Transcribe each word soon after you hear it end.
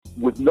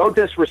with no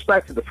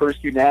disrespect to the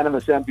first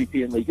unanimous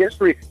MVP in league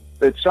history,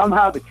 that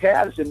somehow the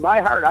Cavs, in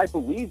my heart, I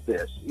believe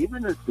this,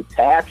 even as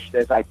detached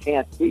as I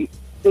can't be,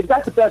 they've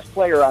got the best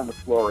player on the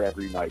floor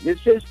every night.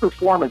 His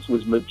performance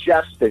was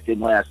majestic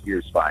in last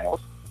year's finals.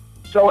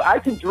 So I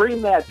can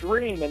dream that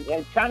dream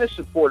and kind of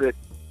support it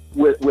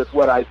with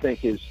what I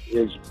think is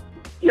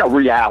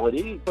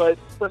reality. But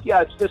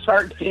yeah, it's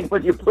disheartening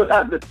when you put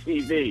on the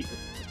TV.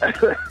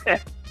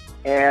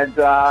 And,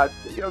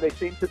 they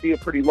seem to be a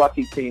pretty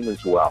lucky team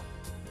as well.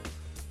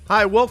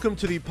 Hi, welcome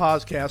to the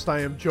podcast. I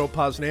am Joe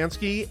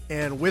Posnanski,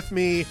 and with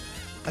me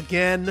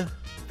again,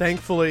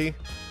 thankfully,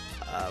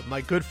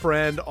 my good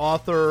friend,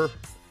 author,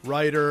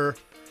 writer,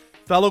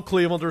 fellow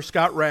Clevelander,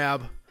 Scott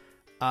Raab,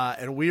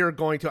 and we are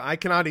going to, I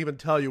cannot even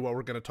tell you what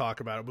we're going to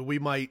talk about, but we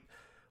might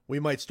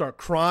start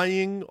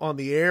crying on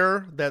the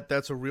air.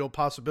 That's a real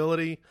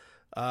possibility.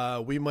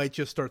 We might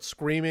just start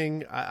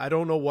screaming. I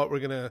don't know what we're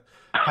going to,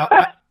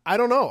 I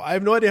don't know. I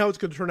have no idea how it's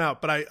going to turn out,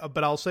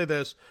 but I'll say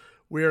this.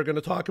 We are going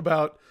to talk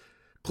about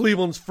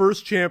Cleveland's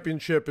first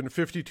championship in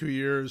 52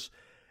 years.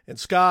 And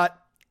Scott,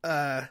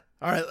 all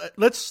right,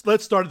 let's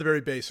start at the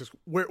very basics.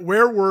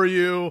 Where were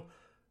you,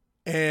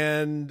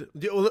 and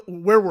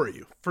where were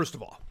you, first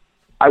of all?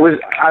 I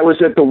was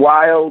at the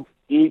Wild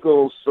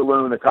Eagle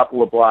Saloon a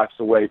couple of blocks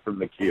away from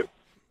the Q.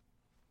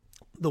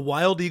 The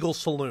Wild Eagle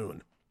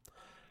Saloon.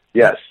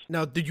 Yes.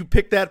 Now, did you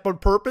pick that on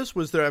purpose?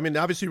 Was there? I mean,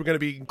 obviously, you were going to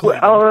be in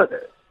Cleveland.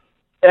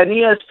 An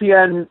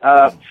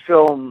ESPN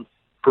film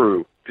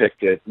crew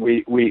picked it.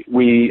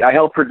 I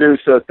helped produce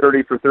a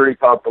 30 for 30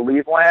 called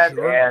Believe Land,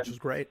 sure, which is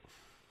great.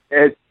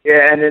 And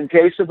in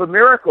case of a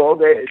miracle,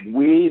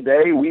 we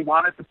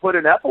wanted to put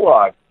an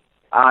epilogue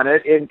on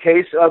it in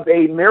case of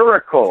a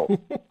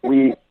miracle.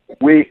 we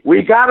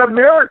got a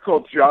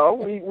miracle, Joe.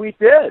 We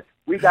did.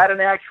 We got an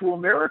actual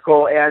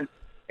miracle, and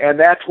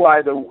that's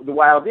why the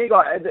Wild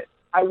Eagle.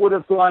 I would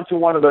have gone to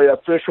one of the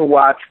official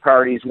watch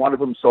parties. One of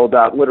them sold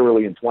out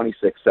literally in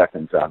 26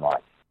 seconds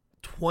online.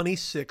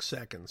 26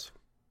 seconds.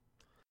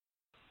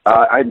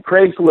 On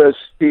Craigslist,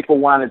 people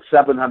wanted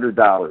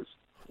 $700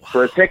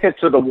 for a ticket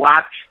to the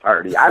watch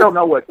party. I don't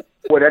know what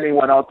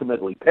anyone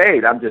ultimately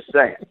paid. I'm just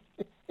saying.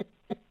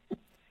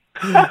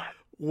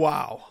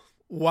 Wow.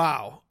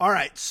 All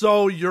right.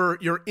 So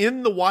you're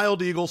in the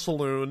Wild Eagle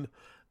Saloon,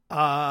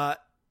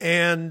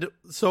 and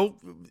so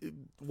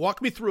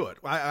walk me through it.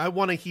 I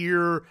want to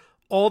hear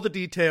all the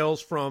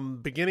details from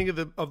beginning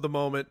of the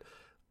moment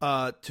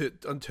to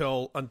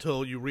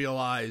until you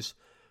realize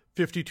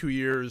 52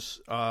 years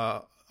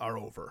are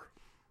over.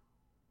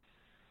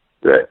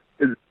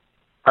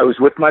 I was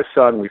with my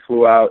son. We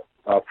flew out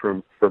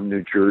from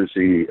New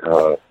Jersey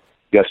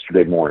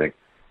yesterday morning,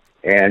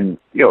 and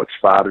it's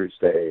Father's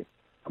Day.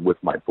 I'm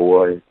with my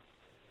boy.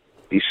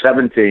 He's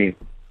 17.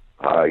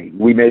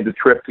 We made the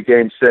trip to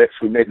Game 6.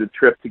 We made the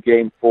trip to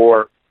Game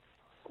 4.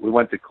 We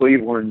went to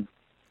Cleveland.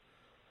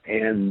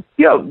 And,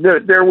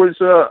 there was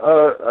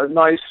a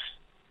nice,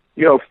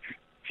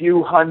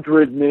 few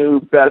hundred new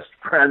best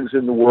friends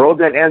in the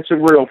world and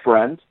some real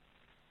friends.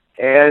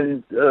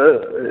 And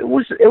it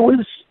was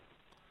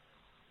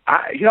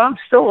I'm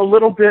still a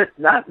little bit,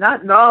 not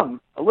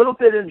numb, a little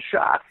bit in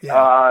shock,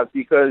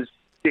 because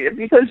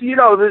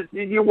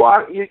you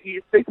walk,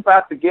 you think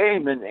about the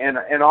game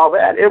and all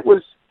that. It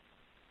was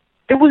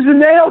a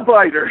nail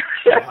biter.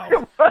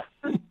 Wow.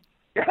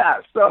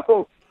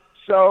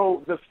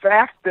 So the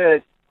fact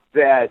that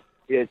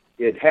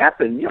it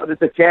happened, that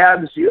the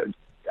Cavs, in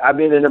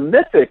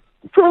a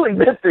truly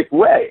mythic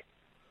way,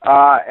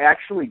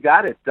 actually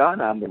got it done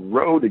on the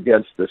road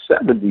against the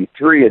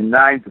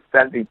 73-9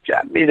 defending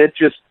champ.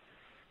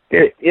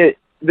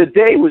 The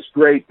day was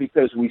great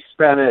because we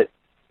spent it,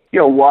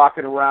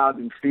 walking around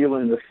and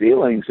feeling the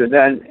feelings, and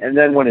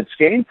then when it's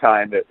game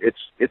time,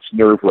 it's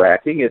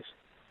nerve-wracking.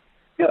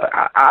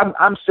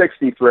 I'm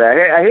 63.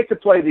 I hate to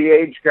play the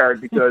age card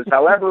because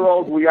however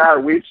old we are,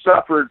 we've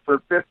suffered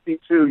for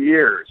 52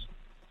 years.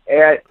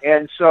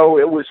 And so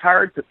it was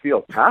hard to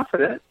feel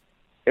confident.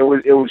 It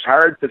was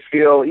hard to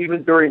feel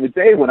even during the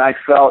day when I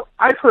felt,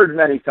 I've heard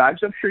many times,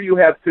 I'm sure you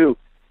have too,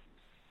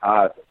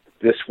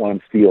 this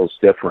one feels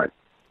different.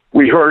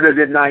 We heard it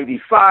in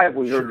 95.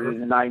 We heard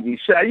it in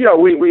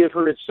 97. We have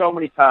heard it so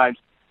many times.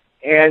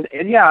 And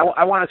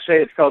I want to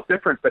say it felt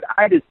different, but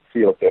I didn't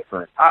feel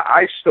different.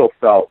 I still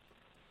felt,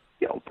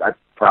 I'm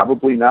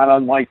probably not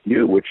unlike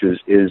you, which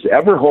is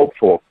ever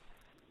hopeful,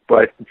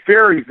 but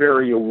very,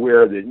 very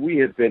aware that we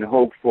have been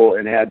hopeful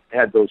and had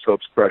those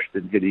hopes crushed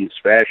in hideous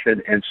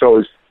fashion. And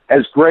so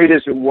as great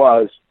as it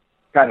was,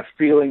 kind of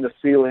feeling the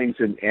feelings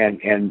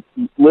and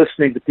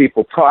listening to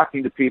people,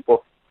 talking to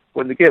people,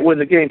 when the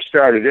game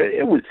started,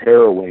 it was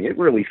harrowing. It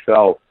really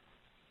felt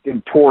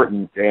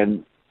important.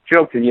 And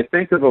Joe, can you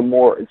think of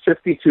in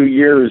 52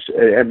 years,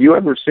 have you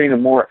ever seen a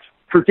more,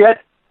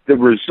 forget the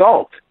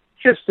result,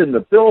 just in the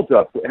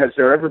build-up, has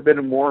there ever been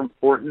a more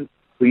important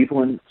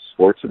Cleveland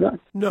sports event?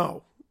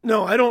 No,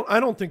 I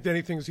don't think that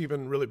anything's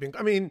even really been.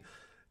 I mean,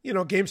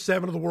 Game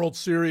 7 of the World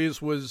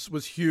Series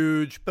was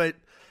huge, but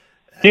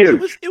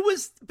huge. It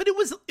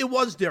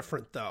was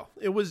different though.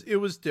 It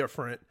was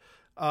different.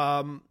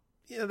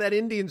 that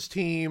Indians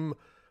team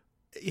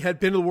had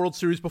been to the World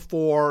Series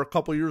before a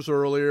couple years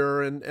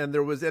earlier, and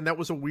that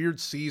was a weird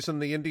season.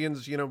 The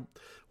Indians,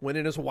 went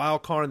in as a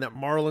wild card, and that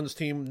Marlins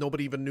team,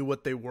 nobody even knew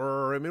what they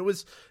were. I mean,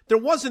 there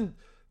wasn't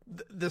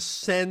the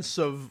sense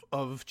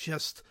of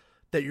just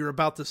that you're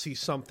about to see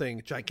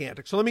something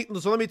gigantic. So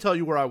let me tell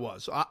you where I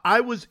was.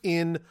 I was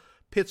in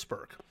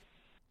Pittsburgh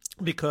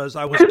because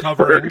I was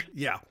covering.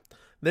 Yeah,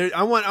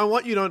 I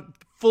want you to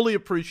fully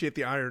appreciate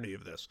the irony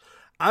of this.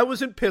 I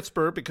was in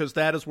Pittsburgh because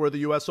that is where the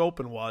U.S.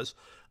 Open was,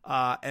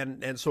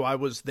 and so I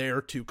was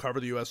there to cover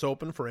the U.S.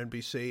 Open for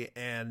NBC,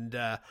 and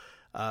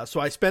so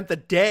I spent the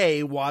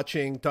day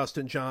watching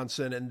Dustin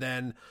Johnson, and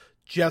then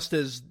just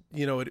as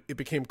it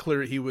became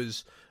clear he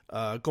was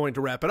going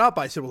to wrap it up,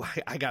 I said, "Well,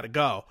 I got to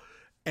go,"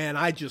 and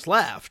I just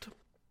left,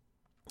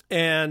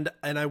 and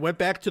I went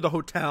back to the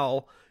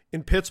hotel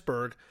in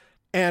Pittsburgh,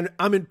 and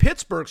I'm in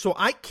Pittsburgh, so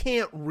I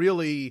can't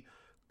really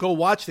go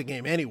watch the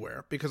game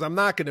anywhere because I'm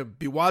not going to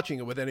be watching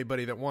it with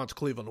anybody that wants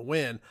Cleveland to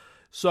win.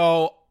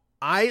 So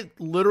I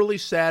literally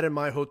sat in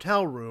my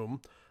hotel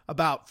room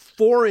about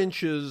 4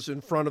 inches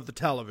in front of the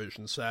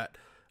television set,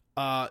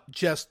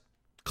 just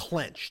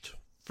clenched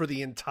for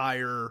the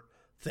entire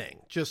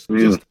thing, just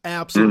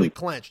absolutely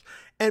clenched.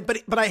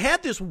 But I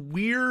had this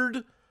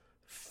weird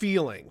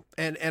feeling,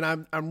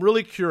 and I'm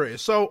really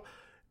curious. So,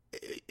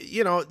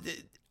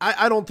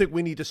 I don't think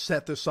we need to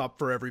set this up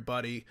for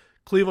everybody.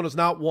 Cleveland has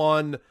not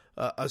won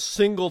a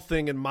single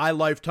thing in my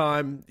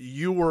lifetime.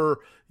 You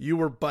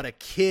were but a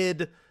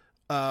kid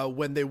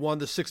when they won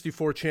the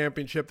 64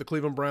 championship. The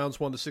Cleveland Browns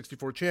won the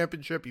 64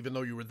 championship. Even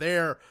though you were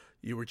there,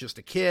 you were just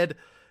a kid.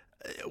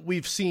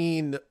 We've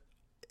seen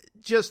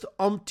just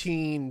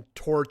umpteen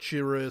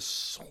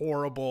torturous,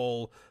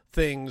 horrible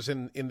things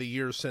in the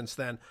years since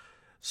then.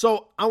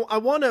 So I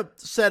want to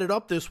set it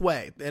up this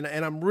way, and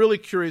I'm really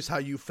curious how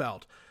you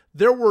felt.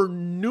 There were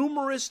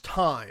numerous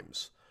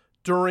times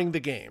during the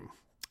game,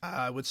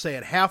 I would say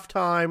at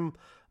halftime,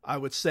 I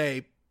would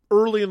say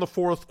early in the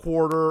fourth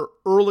quarter,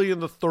 early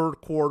in the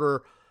third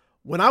quarter,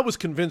 when I was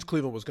convinced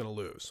Cleveland was going to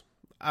lose.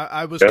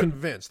 I was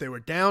convinced. They were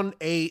down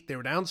 8, they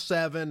were down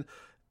 7,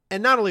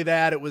 and not only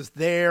that, it was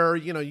there.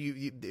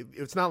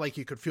 It's not like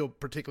you could feel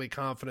particularly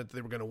confident that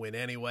they were going to win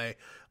anyway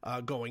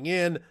going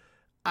in.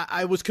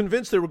 I was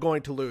convinced they were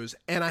going to lose,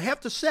 and I have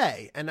to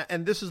say,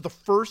 and this is the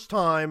first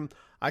time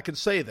I can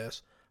say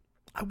this,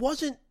 I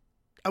wasn't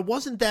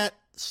that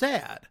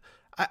sad.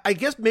 I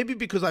guess maybe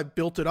because I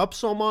built it up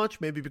so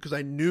much, maybe because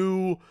I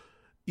knew,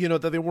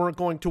 that they weren't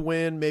going to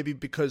win, maybe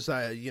because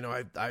I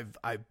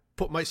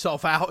put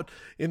myself out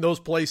in those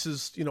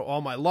places,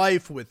 all my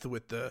life with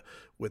the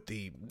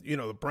the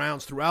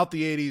Browns throughout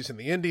the 80s and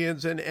the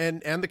Indians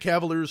and the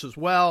Cavaliers as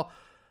well.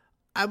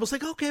 I was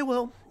like, okay,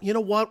 well, you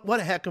know what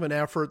a heck of an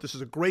effort. This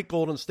is a great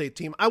Golden State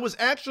team. I was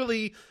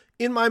actually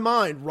in my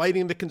mind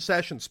writing the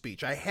concession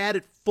speech. I had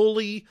it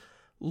fully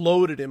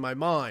loaded in my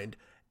mind,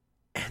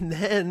 and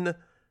then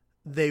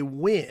they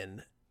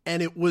win,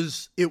 and it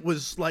was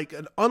like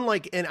and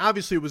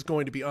obviously it was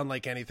going to be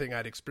unlike anything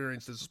I'd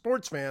experienced as a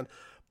sports fan,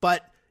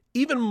 but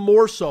even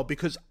more so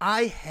because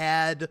I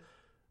had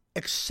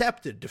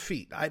accepted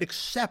defeat. I'd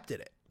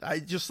accepted it. I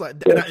just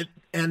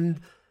and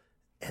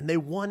they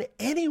won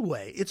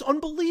anyway. It's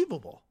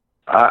unbelievable.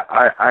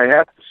 I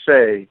have to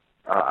say,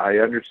 I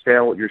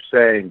understand what you're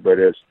saying, but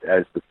as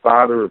the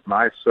father of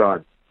my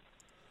son,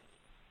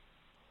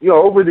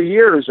 over the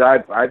years,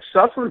 I've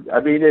suffered.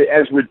 I mean,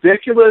 as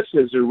ridiculous,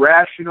 as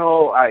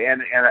irrational, I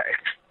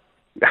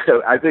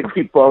think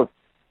we both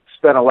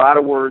spent a lot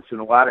of words and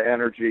a lot of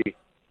energy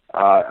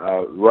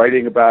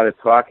writing about it,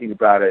 talking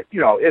about it.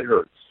 It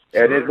hurts,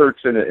 and it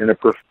hurts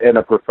in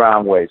a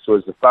profound way. So,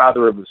 as the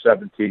father of a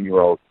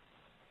 17-year-old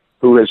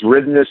who has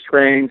ridden this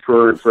train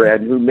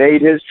and who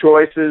made his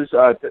choices,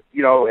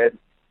 and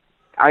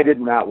I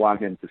did not want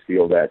him to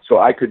feel that, so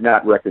I could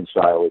not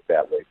reconcile it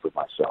that way for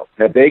myself.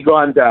 Had they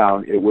gone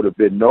down, it would have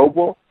been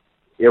noble.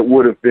 It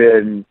would have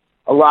been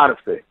a lot of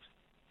things.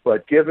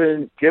 But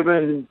given,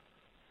 I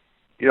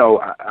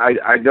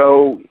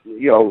know,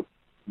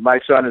 my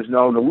son has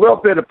known a little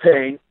bit of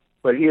pain,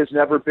 but he has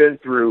never been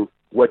through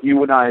what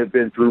you and I have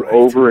been through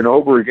over and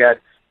over again.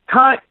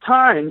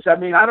 Times, I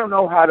mean, I don't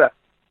know how to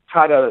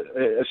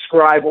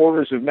ascribe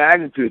orders of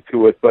magnitude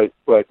to it, but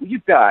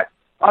you've got,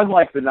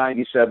 unlike the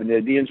 97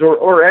 Indians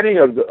or any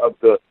of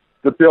the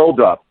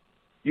build-up,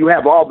 you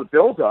have all the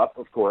build-up,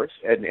 of course,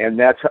 and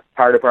that's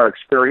part of our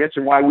experience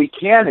and why we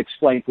can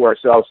explain to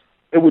ourselves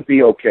it would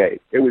be okay.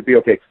 It would be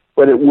okay,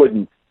 but it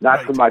wouldn't.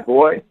 Not for my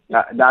boy,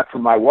 not for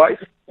my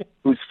wife,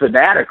 who's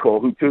fanatical,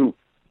 who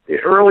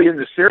early in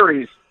the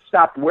series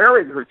stopped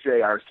wearing her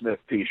J.R. Smith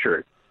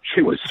T-shirt.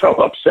 She was so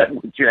upset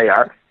with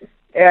J.R.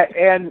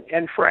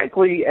 And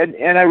frankly, and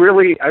I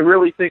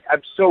really think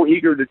I'm so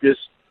eager to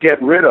just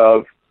get rid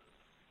of.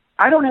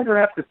 I don't ever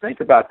have to think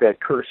about that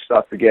cursed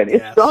stuff again.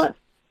 It's done.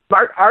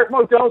 Art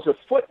Modell's a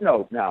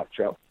footnote now,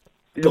 Joe.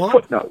 He's a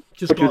footnote,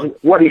 which is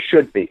what he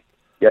should be.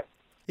 Yep.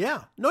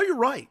 Yeah. No, you're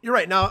right. You're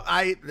right. Now,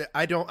 I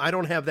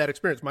don't have that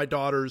experience. My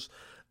daughters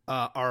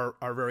are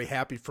very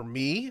happy for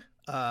me,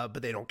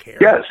 but they don't care.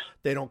 Yes.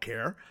 They don't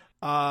care.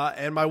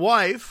 And my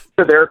wife,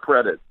 to their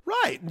credit,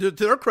 right, to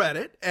their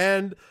credit,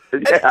 and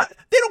yeah.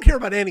 they don't care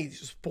about any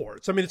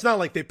sports. I mean, it's not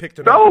like they picked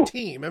another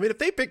team. I mean, if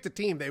they picked a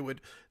team, they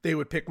would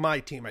pick my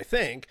team, I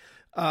think.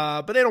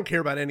 But they don't care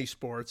about any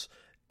sports.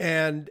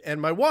 And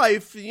my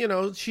wife,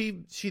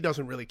 she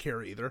doesn't really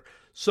care either.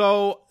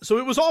 So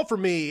it was all for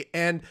me.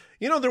 And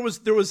there was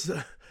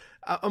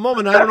a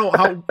moment, I don't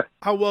know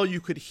how well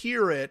you could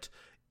hear it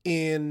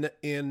in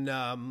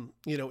the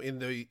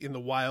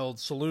Wild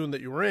saloon that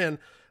you were in.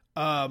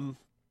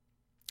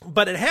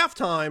 But at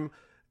halftime,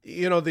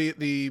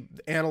 the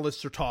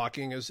analysts are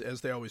talking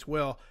as they always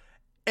will,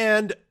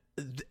 and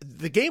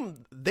the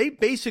game, they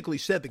basically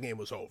said the game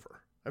was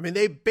over. I mean,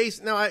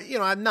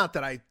 I'm not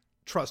that I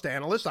trust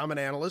analysts. I'm an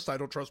analyst. I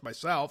don't trust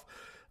myself.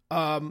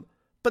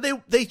 But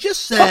they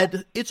just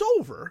said it's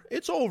over.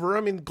 It's over.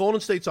 I mean, Golden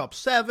State's up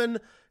 7.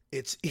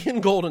 It's in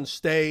Golden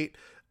State.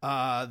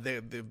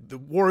 The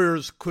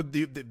Warriors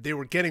they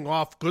were getting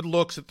off good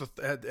looks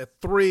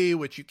at 3,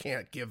 which you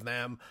can't give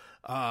them.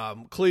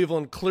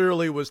 Cleveland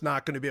clearly was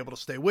not going to be able to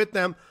stay with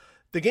them.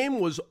 The game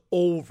was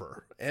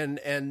over, and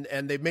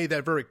they made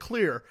that very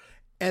clear.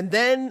 And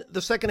then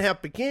the second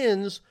half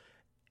begins,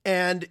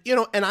 and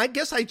I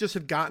guess I just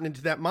had gotten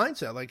into that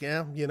mindset, like,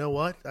 yeah, you know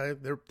what,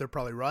 they're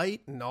probably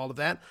right, and all of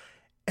that.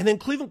 And then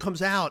Cleveland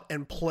comes out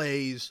and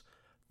plays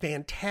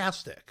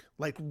fantastic,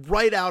 like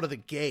right out of the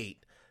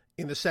gate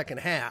in the second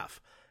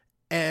half.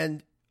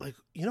 And like,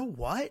 you know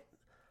what?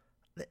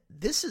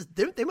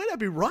 They might not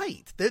be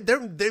right.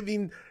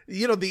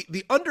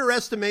 The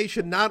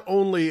underestimation not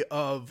only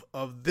of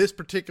this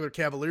particular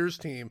Cavaliers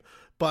team,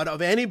 but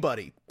of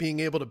anybody being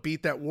able to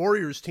beat that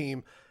Warriors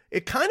team,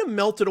 it kind of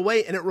melted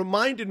away. And it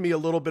reminded me a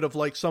little bit of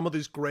like some of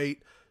these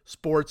great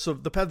sports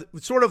of the past,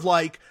 sort of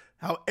like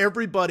how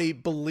everybody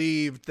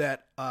believed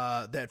that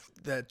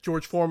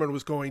George Foreman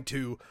was going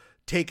to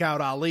take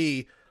out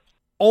Ali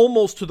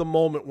almost to the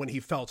moment when he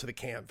fell to the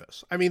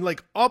canvas. I mean,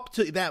 like up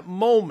to that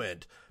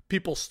moment,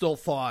 people still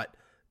thought,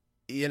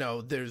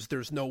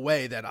 there's no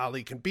way that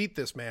Ali can beat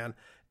this man.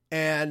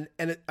 And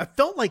I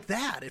felt like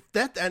that.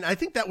 And I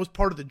think that was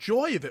part of the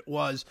joy of it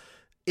was,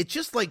 it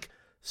just like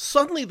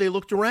suddenly they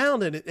looked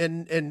around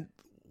and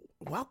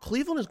wow,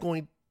 Cleveland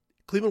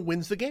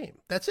wins the game.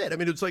 That's it. I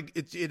mean, it's like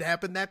it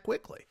happened that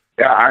quickly.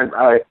 Yeah,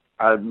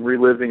 I'm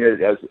reliving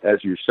it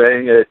as you're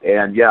saying it,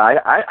 and yeah,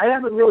 I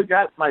haven't really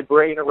got my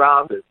brain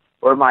around it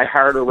or my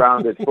heart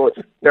around it.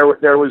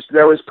 There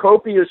was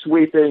copious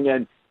weeping,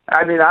 and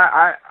I mean,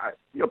 I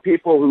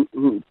people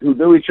who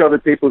knew each other,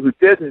 people who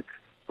didn't,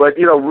 but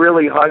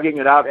really hugging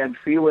it out and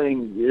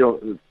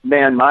feeling,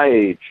 man my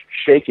age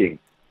shaking,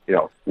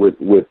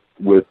 with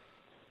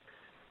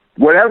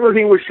whatever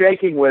he was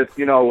shaking with,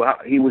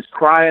 he was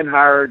crying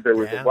hard. There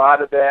was a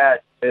lot of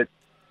that.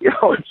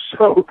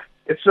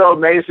 It's so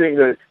amazing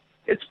that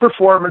it's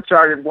performance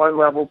art at one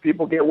level.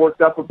 People get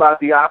worked up about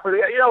the opera.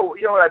 You know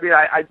what I mean?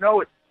 I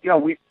know it.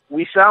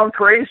 We sound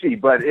crazy,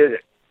 but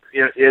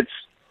it's.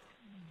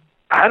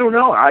 I don't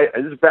know.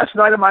 It's the best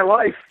night of my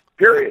life.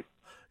 Period.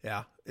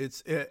 Yeah,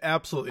 it's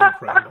absolutely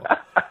incredible.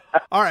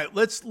 All right,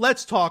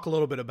 let's talk a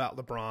little bit about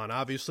LeBron.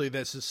 Obviously,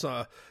 this is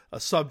a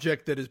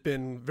subject that has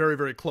been very,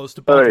 very close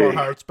to both our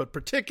hearts, but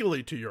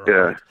particularly to your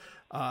heart.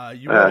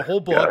 You wrote a whole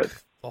book. God.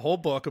 A whole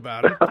book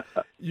about it.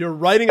 You're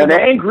writing an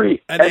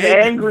angry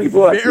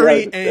book.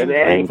 Very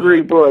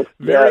angry book.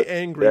 Very yes,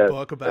 angry yes,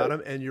 book about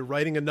him, and you're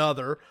writing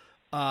another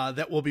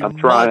that will be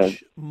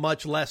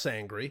much less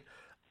angry.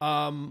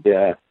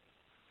 Yeah.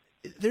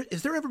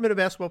 Is there ever been a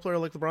basketball player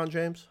like LeBron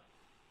James?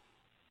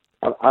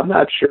 I'm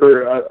not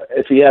sure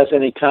if he has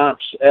any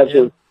comps as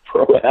a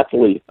pro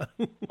athlete.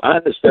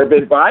 Honest, there have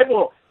been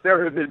Bible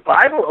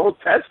Old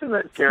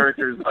Testament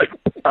characters like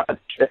LeBron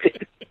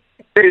James.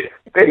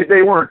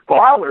 They weren't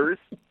ballers.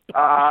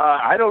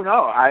 I don't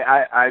know.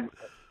 I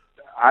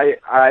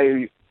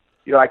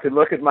could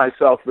look at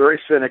myself very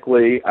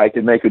cynically. I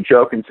could make a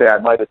joke and say I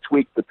might have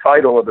tweaked the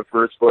title of the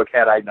first book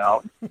had I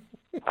known.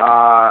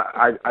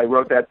 I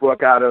wrote that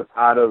book out of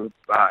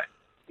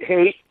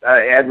hate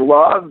and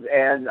love,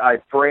 and I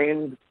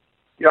framed.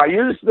 I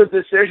used the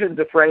decision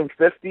to frame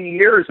 50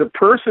 years of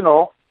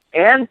personal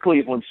and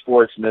Cleveland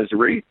sports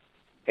misery.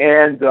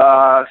 And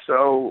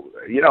so,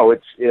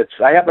 it's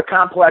I have a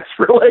complex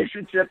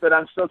relationship that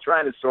I'm still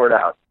trying to sort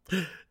out.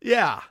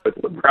 Yeah. With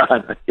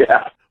LeBron.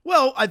 Yeah.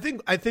 Well, I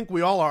think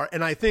we all are,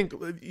 and I think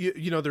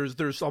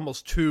there's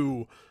almost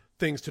two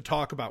things to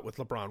talk about with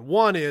LeBron.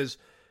 One is,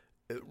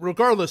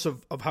 regardless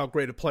of how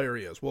great a player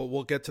he is,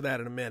 we'll get to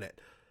that in a minute.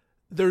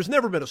 There's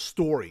never been a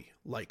story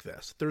like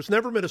this. There's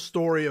never been a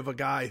story of a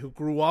guy who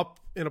grew up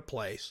in a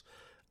place,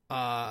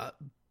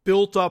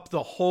 built up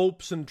the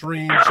hopes and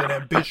dreams and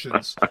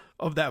ambitions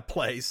of that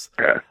place,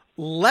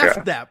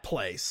 left that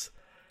place,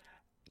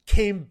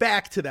 came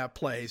back to that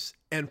place,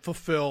 and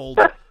fulfilled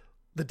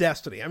the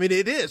destiny. I mean,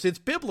 it's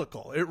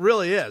biblical. It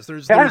really is.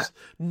 There's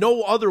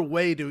no other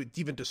way to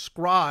even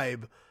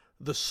describe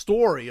the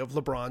story of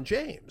LeBron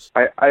James.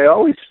 I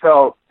always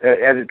felt,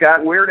 and it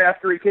got weird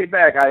after he came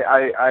back,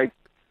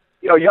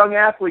 young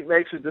athlete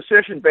makes a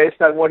decision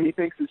based on what he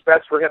thinks is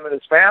best for him and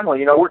his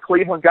family. We're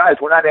Cleveland guys.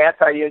 We're not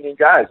anti-union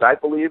guys. I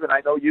believe, and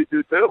I know you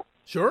do too.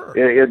 Sure.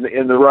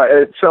 In the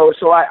right. So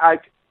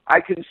I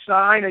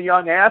consign a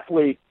young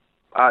athlete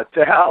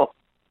to hell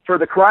for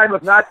the crime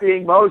of not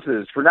being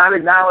Moses, for not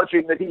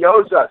acknowledging that he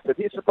owes us, that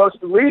he's supposed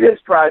to lead his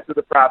tribe to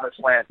the promised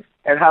land,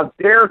 and how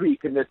dare he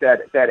commit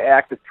that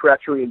act of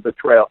treachery and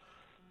betrayal.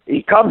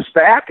 He comes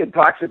back and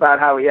talks about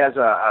how he has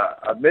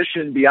a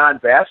mission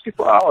beyond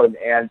basketball,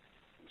 and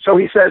so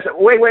he says,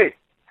 wait,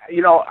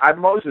 I'm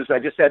Moses. I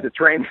just had to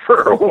train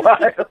for a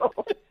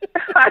while.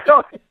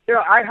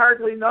 I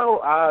hardly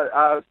know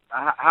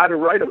how to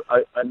write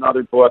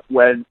another book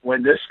when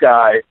this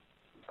guy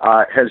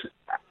has.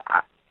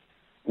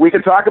 We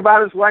can talk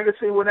about his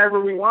legacy whenever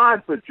we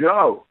want, but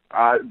Joe,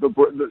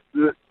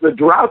 the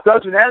drought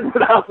doesn't end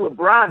without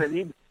LeBron,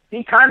 and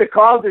he kind of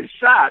called his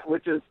shot,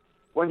 which is,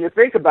 when you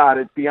think about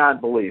it,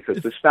 beyond belief.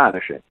 It's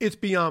astonishing. It's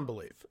beyond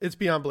belief. It's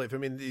beyond belief. I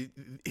mean,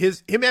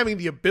 him having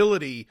the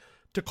ability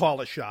to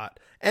call a shot,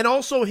 and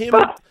also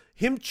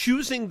him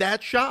choosing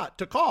that shot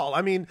to call.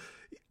 I mean,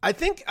 I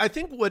think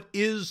what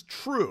is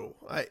true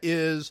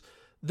is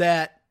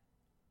that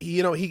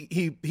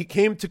he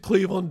came to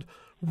Cleveland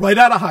right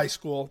out of high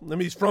school. I mean,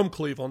 he's from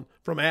Cleveland,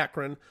 from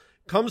Akron,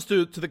 comes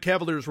to the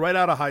Cavaliers right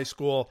out of high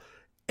school,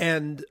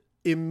 and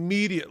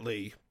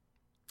immediately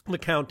the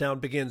countdown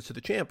begins to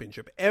the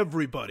championship.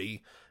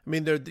 Everybody, I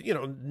mean,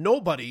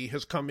 nobody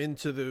has come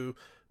into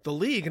the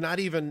league, not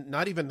even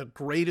the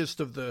greatest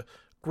of the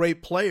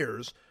great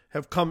players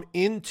have come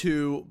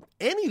into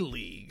any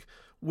league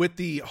with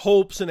the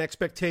hopes and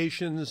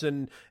expectations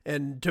and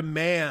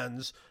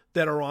demands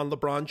that are on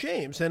LeBron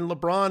James. And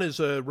LeBron is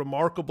a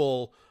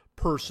remarkable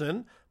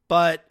person,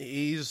 but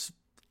he's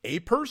a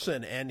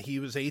person, and he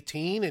was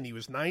 18 and he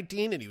was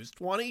 19 and he was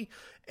 20,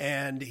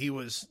 and he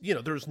was,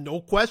 there's no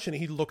question.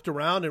 He looked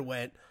around and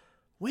went,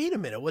 wait a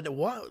minute,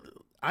 what?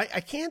 I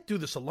can't do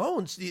this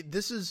alone.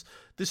 This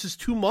is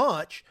too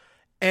much.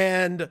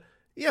 And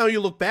you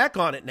look back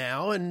on it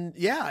now, and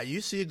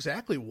you see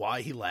exactly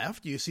why he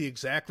left. You see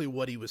exactly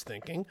what he was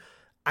thinking.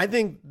 I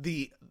think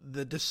the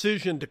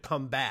decision to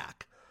come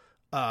back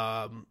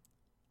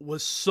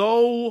was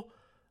so.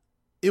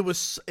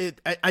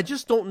 I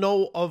just don't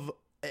know of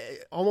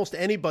almost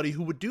anybody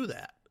who would do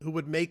that, who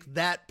would make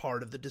that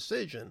part of the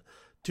decision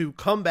to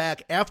come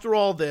back after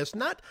all this,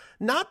 not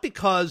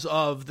because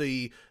of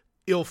the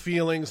ill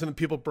feelings and the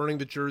people burning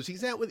the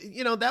jerseys. That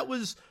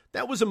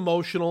was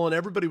emotional, and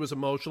everybody was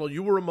emotional.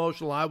 You were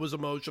emotional. I was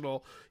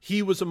emotional.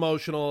 He was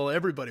emotional.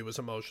 Everybody was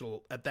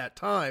emotional at that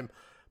time.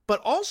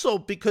 But also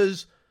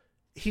because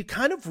he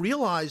kind of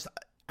realized,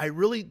 I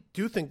really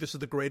do think this is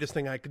the greatest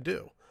thing I could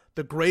do.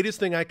 The greatest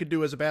thing I could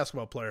do as a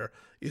basketball player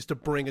is to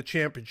bring a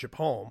championship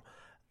home.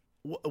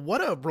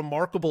 What a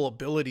remarkable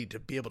ability to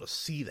be able to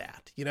see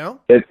that,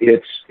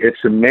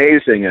 It's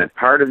amazing, and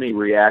part of me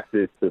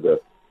reacted to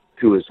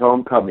his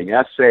homecoming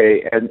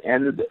essay, and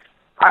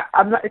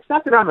I'm not. It's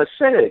not that I'm a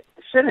cynic.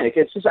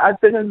 It's just I've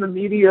been in the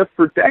media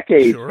for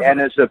decades, sure. And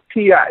as a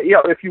PR,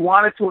 if you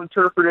wanted to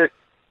interpret it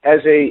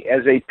as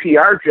a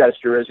PR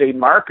gesture, as a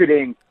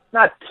marketing,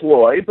 not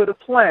ploy, but a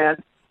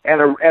plan, and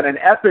an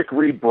epic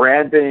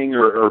rebranding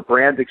or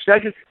brand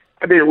extension.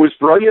 I mean, it was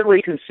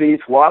brilliantly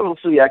conceived,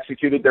 flawlessly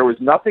executed. There was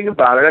nothing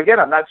about it. Again,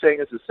 I'm not saying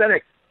as a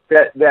cynic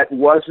that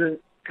wasn't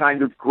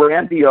kind of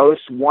grandiose,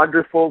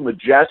 wonderful,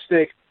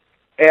 majestic,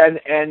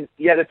 and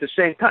yet at the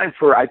same time,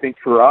 I think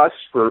for us,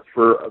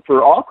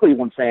 for all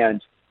Cleveland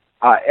fans,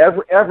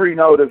 every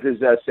note of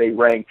his essay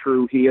rang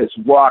true. He has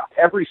walked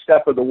every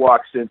step of the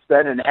walk since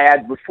then, and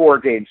had before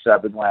Game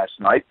 7 last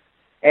night.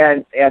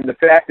 And the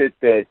fact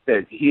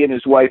that he and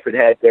his wife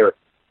had their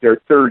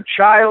third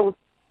child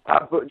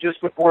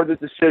just before the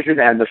decision,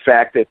 and the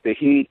fact that the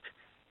Heat,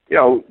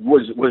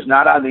 was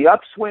not on the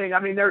upswing. I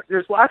mean,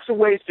 there's lots of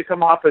ways to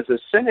come off as a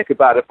cynic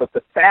about it, but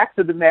the fact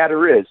of the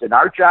matter is, and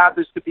our job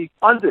is to be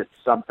pundits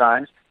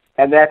sometimes,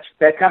 and that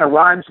kind of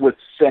rhymes with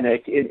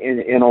cynic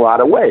in a lot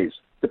of ways,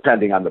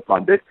 depending on the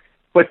pundit.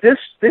 But this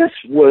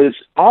was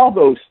all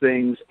those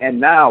things, and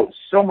now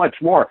so much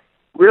more.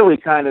 Really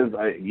kind of,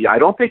 I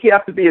don't think you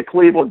have to be a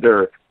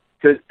Clevelander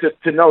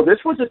to know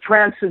this was a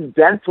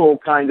transcendental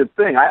kind of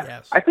thing.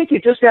 I think you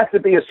just have to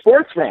be a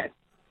sports fan.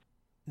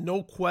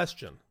 No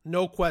question.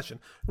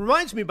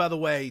 Reminds me, by the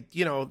way,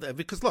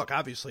 because look,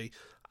 obviously,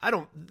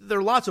 there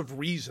are lots of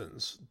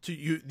reasons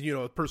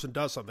a person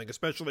does something,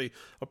 especially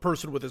a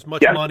person with as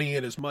much money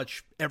and as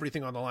much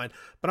everything on the line.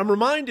 But I'm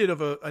reminded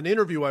of an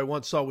interview I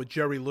once saw with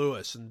Jerry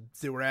Lewis, and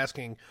they were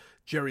asking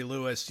Jerry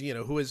Lewis,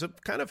 who is a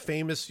kind of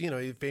famous,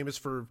 famous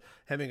for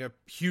having a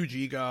huge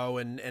ego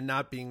and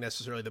not being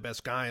necessarily the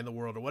best guy in the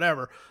world or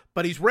whatever,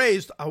 but he's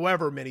raised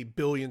however many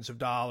billions of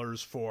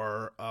dollars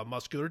for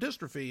muscular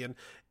dystrophy.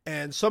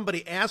 And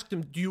somebody asked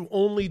him, do you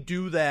only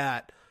do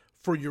that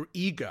for your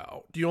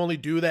ego? Do you only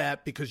do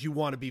that because you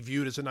want to be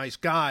viewed as a nice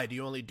guy? Do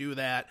you only do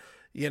that,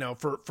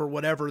 for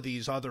whatever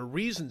these other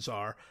reasons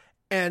are?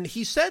 And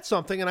he said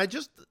something, and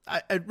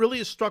it really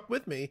has struck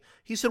with me.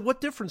 He said,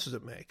 what difference does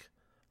it make?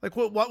 Like,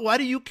 why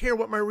do you care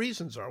what my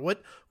reasons are?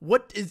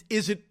 What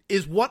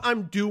is what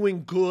I'm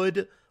doing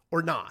good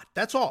or not?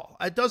 That's all.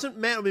 It doesn't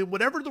matter. I mean,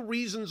 whatever the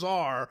reasons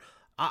are,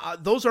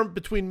 those are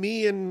between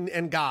me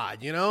and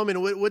God. You know, I mean,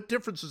 what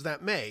difference does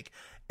that make?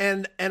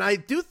 And I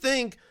do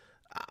think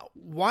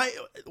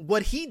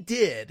what he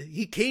did,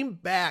 he came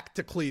back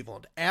to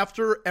Cleveland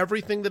after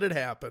everything that had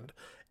happened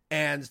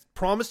and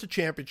promised a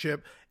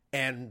championship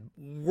and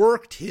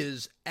worked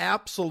his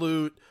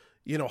absolute,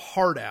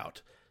 heart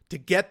out to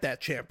get that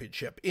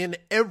championship in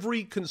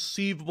every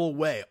conceivable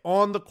way,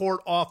 on the court,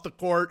 off the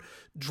court,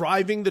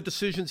 driving the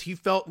decisions he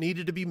felt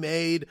needed to be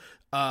made,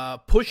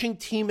 pushing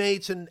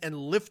teammates and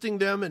lifting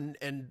them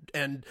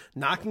and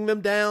knocking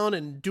them down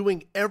and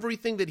doing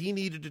everything that he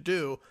needed to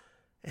do.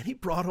 And he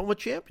brought home a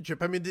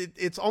championship. I mean,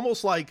 it's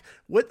almost like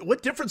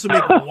what difference would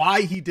make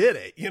why he did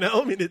it?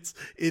 I mean,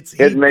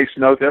 it makes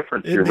no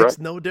difference. It makes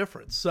no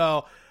difference.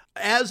 So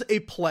as a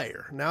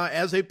player,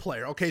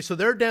 okay, so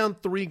they're down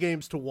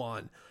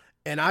 3-1.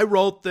 And I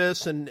wrote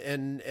this, and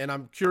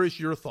I'm curious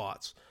your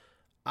thoughts.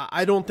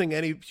 I don't think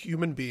any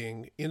human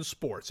being in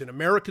sports, in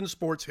American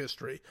sports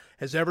history,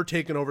 has ever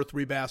taken over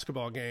 3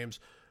 basketball games,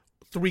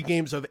 3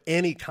 games of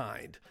any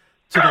kind,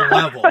 to the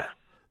level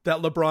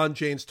that LeBron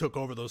James took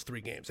over those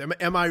 3 games.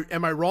 Am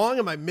I wrong?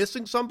 Am I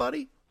missing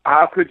somebody?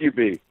 How could you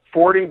be?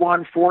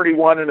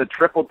 41-41 and a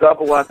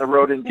triple-double on the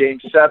road in Game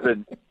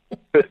 7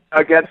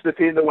 against the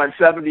team that went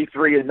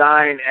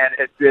 73-9 and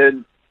had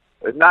been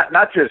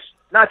not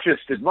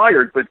just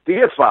admired, but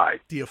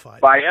deified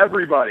by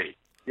everybody.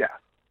 Yeah.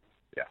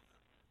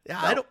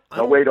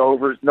 No way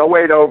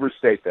to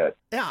overstate that.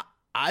 Yeah,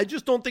 I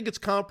just don't think it's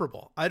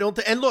comparable. I don't.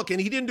 And look, and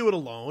he didn't do it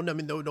alone. I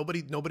mean,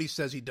 nobody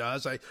says he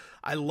does.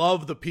 I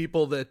love the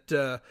people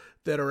that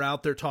are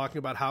out there talking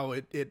about how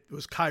it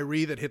was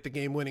Kyrie that hit the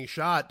game-winning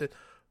shot.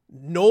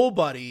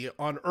 Nobody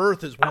on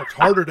earth has worked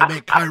harder to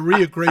make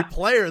Kyrie a great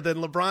player than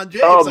LeBron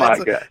James. Oh my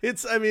God!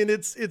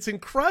 It's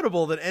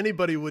incredible that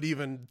anybody would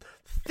even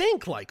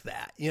think like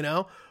that,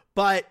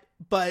 But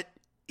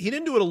he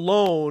didn't do it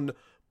alone.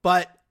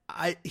 But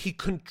he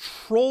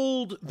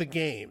controlled the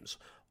games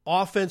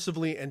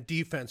offensively and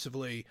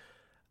defensively.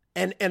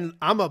 And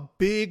I'm a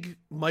big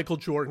Michael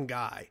Jordan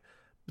guy.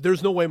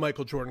 There's no way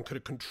Michael Jordan could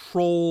have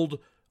controlled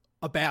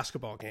a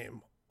basketball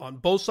game on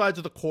both sides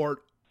of the court,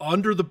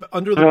 under the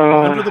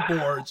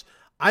boards.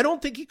 I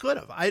don't think he could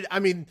have. I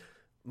mean,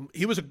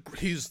 he's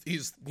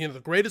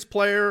the greatest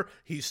player.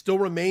 He still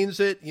remains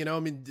it. I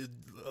mean,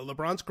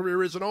 LeBron's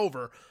career isn't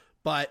over,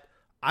 but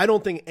I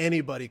don't think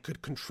anybody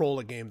could control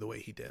a game the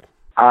way he did.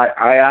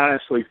 I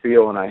honestly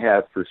feel, and I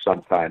have for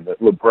some time, that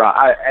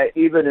LeBron,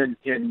 even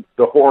in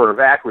the Horror of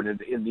Akron,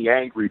 in the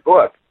Angry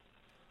Book,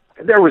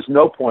 there was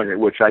no point at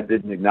which I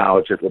didn't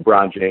acknowledge that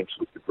LeBron James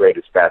was the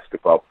greatest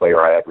basketball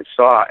player I ever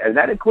saw. And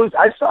that includes,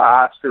 I saw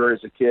Oscar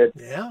as a kid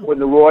when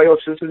the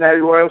Cincinnati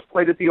Royals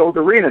played at the old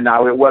arena.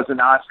 Now, it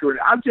wasn't Oscar.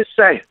 I'm just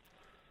saying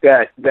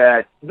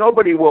that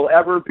nobody will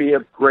ever be a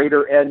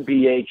greater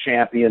NBA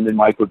champion than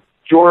Michael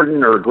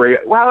Jordan or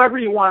however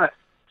you want to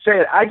say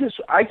it. I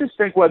just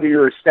think whether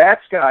you're a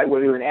stats guy,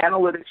 whether you're an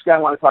analytics guy,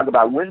 want to talk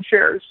about win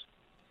shares,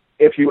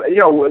 if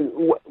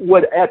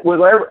at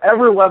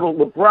whatever level,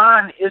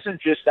 LeBron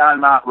isn't just on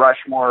Mount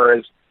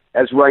Rushmore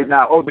as right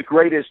now. The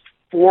greatest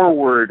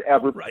forward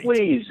ever. Right.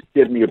 Please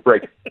give me a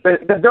break.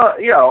 But I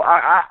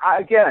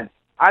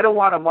don't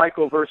want a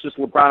Michael versus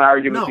LeBron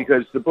argument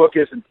because the book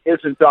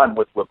isn't done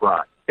with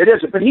LeBron. It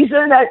isn't, but he's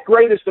in that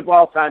greatest of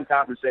all time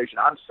conversation.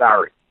 I'm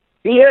sorry,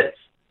 he is.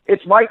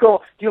 It's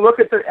Michael. You look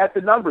at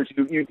the numbers.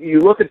 You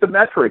look at the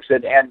metrics,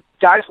 and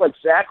guys like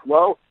Zach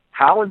Lowe,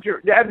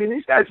 Hollinger. I mean,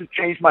 these guys have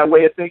changed my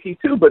way of thinking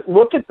too. But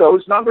look at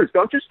those numbers.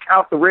 Don't just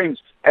count the rings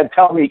and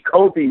tell me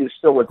Kobe is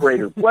still a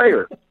greater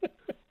player.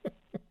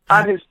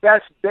 On his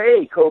best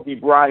day, Kobe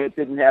Bryant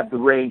didn't have the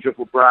range of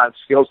LeBron's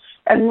skills,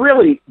 and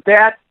really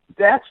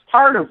that's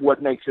part of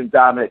what makes him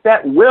dominant.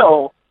 That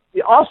will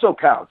also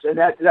counts, and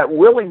that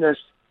willingness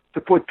to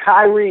put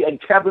Kyrie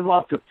and Kevin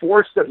Love to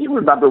force them. You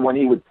remember when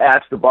he would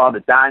pass the ball to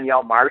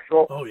Donyell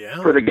Marshall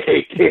for the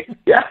game?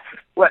 Yeah.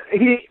 But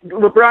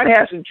LeBron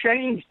hasn't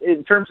changed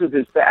in terms of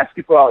his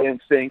basketball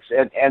instincts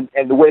and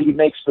the way he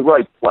makes the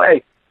right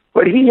play,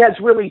 but he has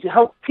really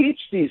helped teach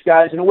these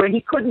guys in a way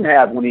he couldn't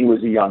have when he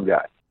was a young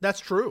guy. That's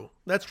true.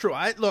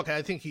 I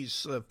think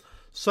he's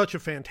such a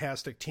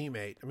fantastic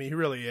teammate. I mean, he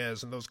really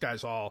is, and those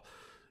guys all,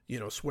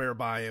 swear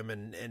by him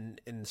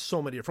in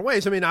so many different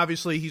ways. I mean,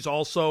 obviously, he's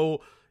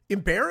also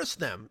embarrassed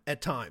them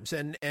at times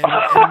and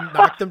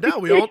knocked them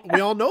down. We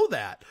all know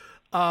that.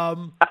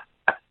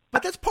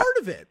 But that's part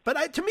of it.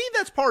 But to me,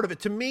 that's part of it.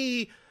 To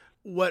me,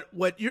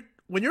 when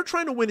you're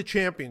trying to win a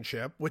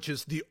championship, which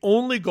is the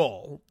only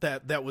goal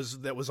that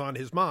was on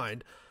his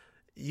mind,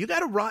 you got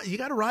to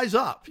rise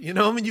up.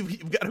 I mean,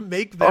 you've got to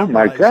make them. Oh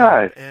my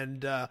God! Up.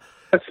 And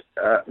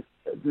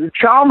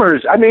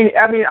Chalmers. I mean,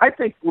 I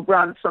think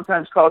LeBron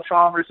sometimes called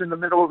Chalmers in the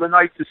middle of the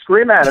night to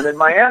scream at him in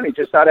Miami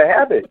just out of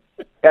habit.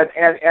 And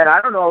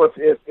I don't know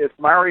if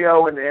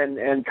Mario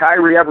and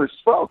Kyrie ever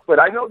spoke, but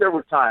I know there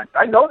were times.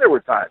 I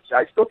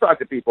still talk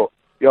to people,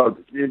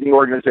 in the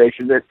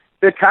organization that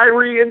that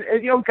Kyrie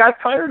and got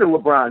tired of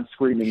LeBron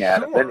screaming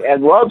at him, Sure.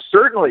 and Love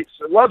certainly.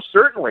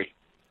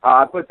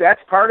 But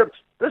that's part of.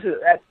 Listen,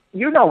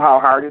 you know how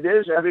hard it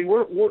is. I mean,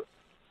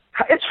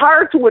 it's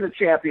hard to win a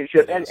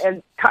championship,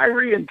 and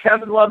Kyrie and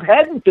Kevin Love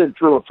hadn't been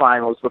through a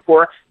finals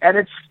before, and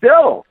it's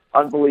still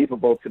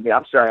unbelievable to me.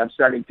 I'm sorry, I'm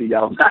starting to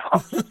yell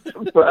now,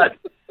 but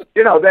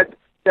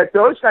that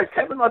those guys,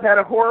 Kevin Love had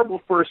a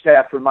horrible first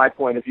half from my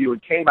point of view,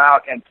 and came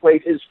out and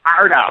played his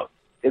heart out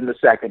in the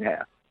second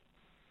half.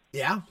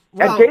 Yeah,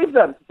 well,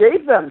 and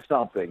gave them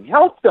something,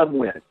 helped them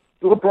win.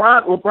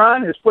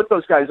 LeBron has put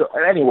those guys.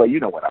 Anyway, you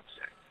know what I'm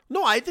saying.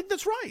 No, I think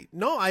that's right.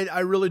 No, I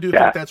really do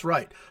think that's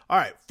right. All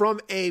right, from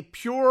a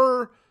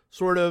pure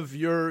sort of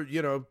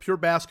pure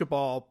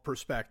basketball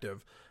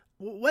perspective,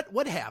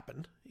 what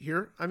happened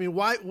here? I mean,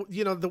 why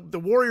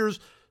the Warriors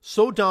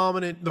so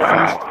dominant in the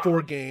first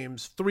four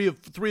games, three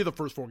of the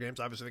first four games,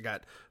 obviously they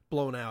got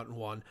blown out in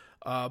one,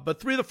 but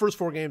three of the first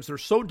four games they're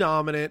so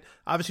dominant,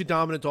 obviously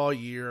dominant all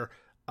year.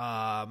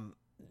 They're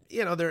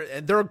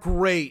a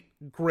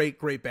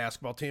great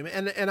basketball team,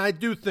 and I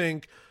do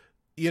think.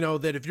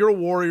 That if you're a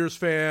Warriors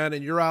fan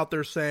and you're out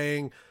there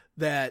saying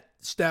that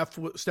Steph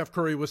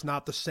Curry was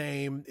not the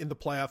same in the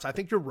playoffs, I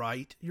think you're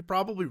right. You're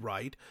probably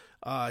right.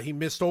 He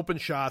missed open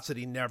shots that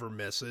he never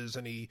misses,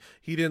 and he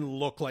didn't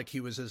look like he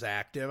was as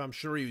active. I'm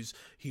sure he's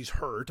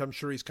hurt. I'm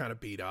sure he's kind of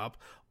beat up.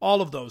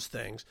 All of those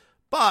things.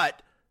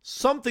 But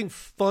something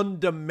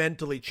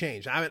fundamentally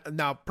changed.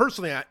 Now,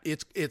 personally,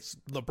 it's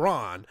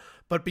LeBron.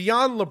 But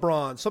beyond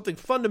LeBron, something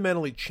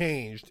fundamentally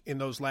changed in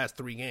those last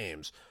three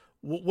games.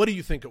 What do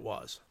you think it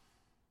was?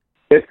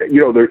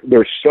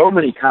 There's so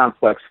many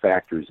complex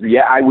factors.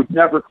 Yeah, I would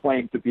never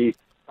claim to be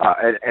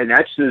an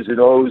X's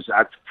and O's.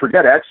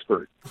 Forget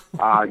expert.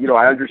 I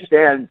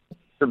understand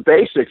some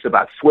basics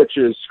about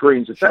switches,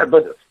 screens,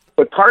 etc.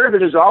 But part of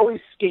it is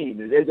always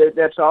scheme.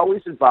 That's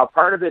always involved.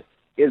 Part of it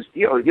is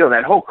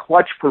that whole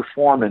clutch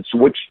performance,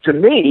 which to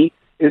me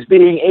is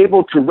being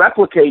able to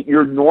replicate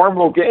your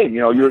normal game.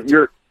 You're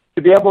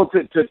to be able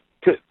to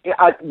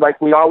like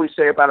we always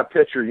say about a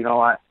pitcher.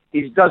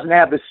 He doesn't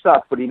have the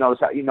stuff, but he knows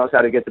how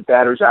to get the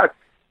batters out.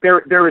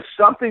 There is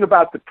something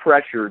about the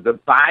pressure, the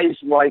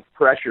Vise-like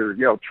pressure.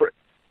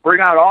 Bring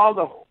out all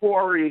the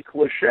hoary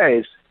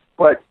cliches,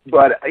 but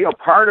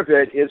part of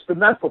it is the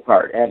mental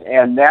part,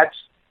 and that's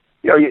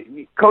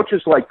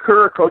coaches like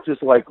Kerr, coaches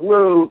like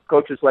Lou,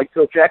 coaches like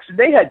Phil Jackson.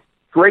 They had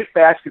great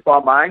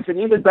basketball minds and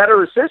even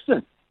better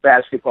assistant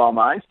basketball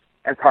minds,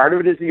 and part of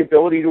it is the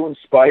ability to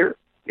inspire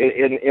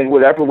in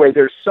whatever way.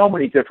 There's so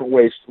many different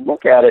ways to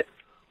look at it.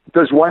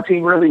 Does one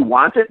team really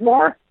want it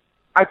more?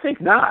 I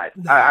think not.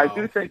 No. I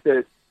do think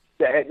that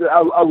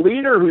a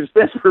leader who's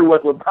been through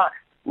what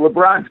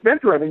LeBron's been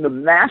through, I mean, the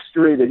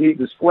mastery that he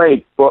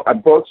displayed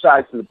on both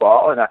sides of the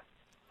ball, and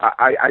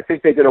I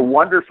think they did a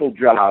wonderful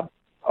job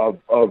of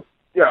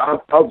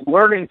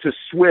learning to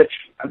switch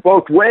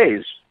both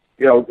ways.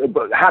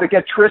 How to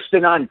get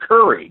Tristan on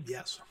Curry.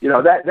 Yes.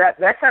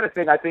 That kind of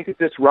thing. I think it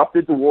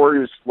disrupted the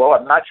Warriors' flow.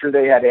 I'm not sure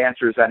they had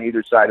answers on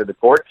either side of the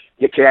court.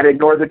 You can't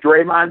ignore the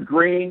Draymond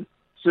Green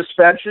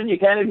suspension. You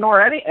can't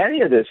ignore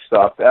any of this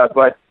stuff.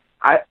 But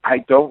I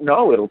don't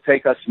know. It'll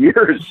take us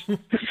years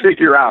to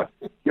figure out,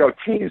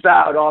 tease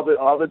out all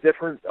the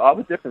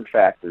different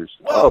factors.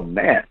 Well, oh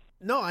man.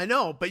 No, I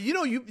know, but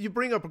you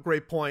bring up a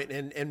great point,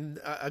 and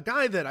a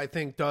guy that I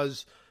think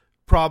does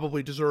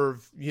probably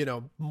deserve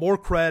more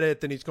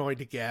credit than he's going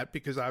to get,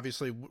 because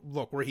obviously,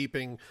 look, we're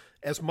heaping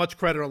as much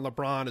credit on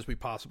LeBron as we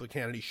possibly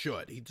can, and he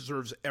should. He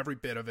deserves every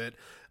bit of it.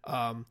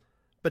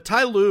 But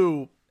Ty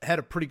Lue had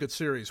a pretty good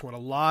series when a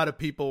lot of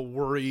people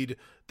worried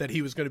that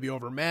he was going to be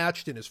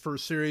overmatched in his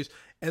first series.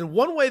 And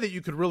one way that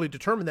you could really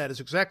determine that is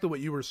exactly what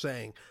you were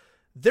saying.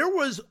 There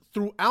was,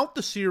 throughout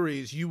the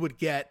series, you would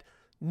get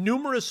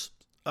numerous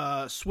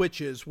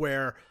switches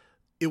where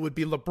it would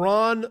be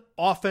LeBron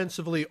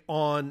offensively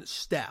on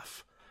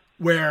Steph,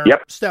 where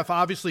Steph,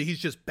 obviously, he's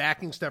just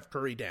backing Steph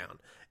Curry down.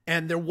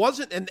 And there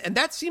wasn't, and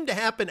that seemed to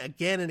happen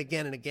again and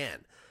again and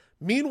again.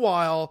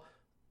 Meanwhile,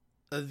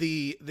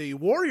 the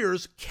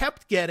Warriors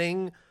kept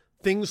getting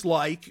things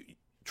like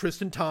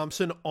Tristan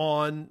Thompson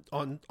on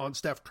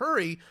Steph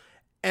Curry,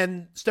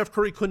 and Steph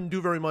Curry couldn't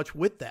do very much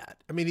with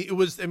that. It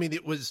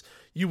was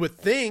you would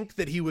think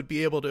that he would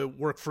be able to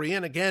work free.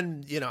 And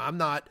again, I'm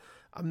not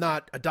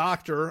a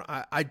doctor.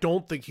 I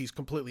don't think he's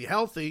completely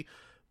healthy,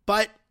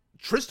 but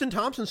Tristan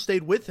Thompson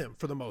stayed with him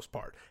for the most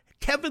part.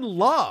 Kevin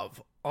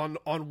Love on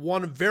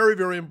one very,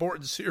 very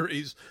important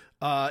series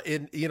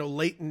in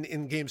late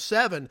in Game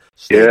 7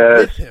 stayed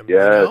with him.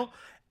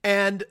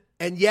 And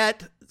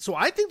yet, so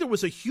I think there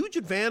was a huge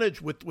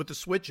advantage with the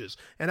switches,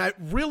 and it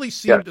really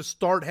seemed to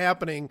start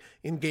happening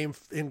in Game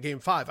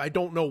 5. I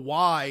don't know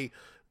why.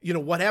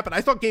 What happened?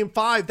 I thought Game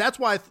 5. That's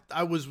why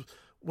I was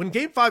when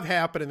Game 5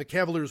 happened and the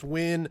Cavaliers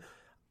win.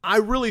 I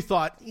really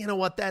thought,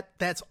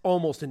 that's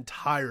almost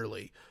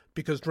entirely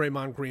because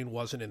Draymond Green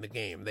wasn't in the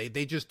game.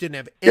 They just didn't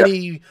have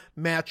any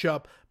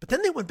matchup. But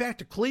then they went back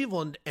to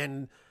Cleveland,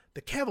 and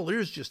the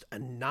Cavaliers just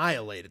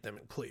annihilated them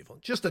in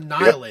Cleveland. Just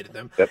annihilated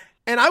them.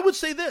 And I would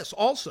say this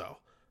also.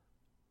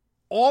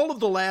 all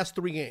of the last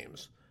 3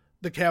 games,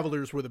 the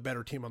Cavaliers were the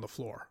better team on the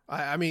floor.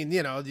 I mean,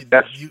 how does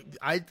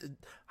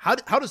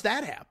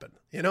that happen?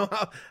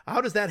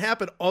 How does that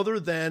happen other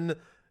than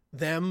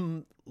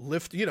them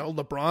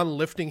LeBron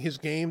lifting his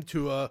game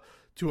to a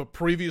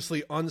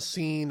previously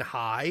unseen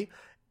high,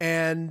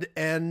 and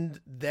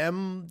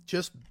them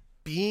just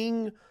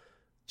being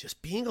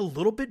a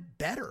little bit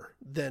better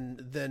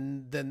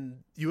than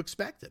you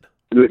expected.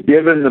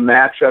 Given the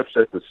matchups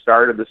at the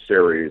start of the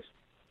series,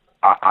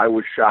 I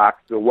was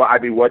shocked. I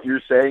mean, what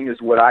you're saying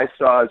is what I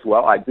saw as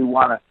well. I do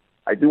want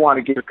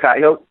to give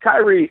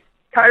Kyrie.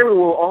 Kyrie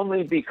will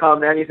only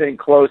become anything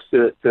close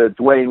to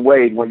Dwayne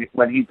Wade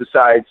when he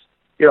decides,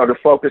 to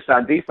focus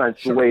on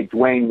defense the way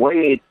Dwayne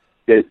Wade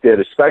did,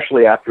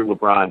 especially after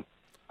LeBron,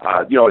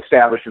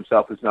 established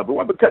himself as number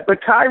one.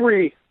 But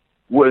Kyrie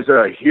was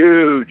a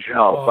huge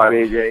help. Oh. I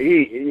mean,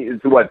 he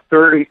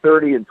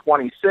 30, and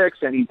 26,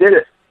 and he did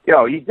it.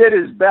 He did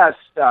his best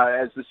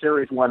as the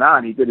series went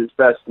on. He did his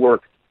best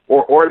work.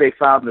 Or they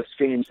found the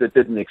schemes that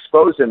didn't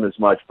expose him as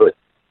much. But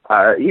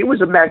he was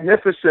a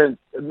magnificent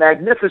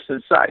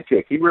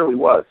sidekick. He really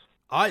was.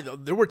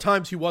 There were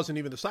times he wasn't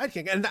even the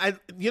sidekick, and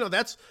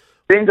that's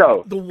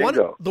bingo.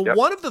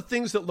 One of the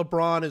things that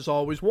LeBron has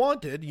always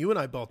wanted. You and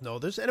I both know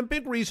this, and a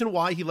big reason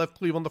why he left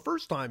Cleveland the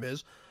first time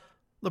is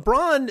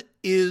LeBron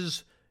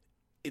is,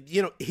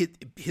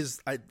 his.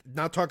 I'm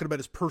not talking about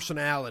his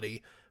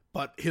personality,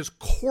 but his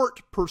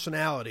court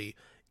personality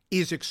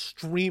is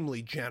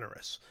extremely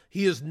generous.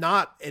 He is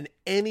not in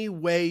any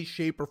way,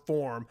 shape, or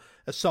form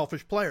a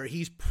selfish player.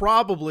 He's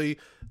probably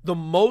the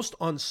most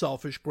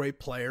unselfish great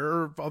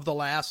player of the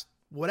last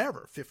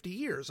 50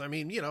 years. I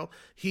mean,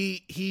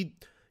 he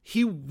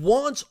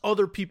wants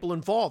other people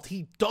involved.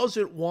 He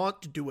doesn't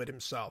want to do it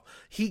himself.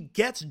 He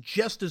gets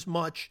just as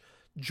much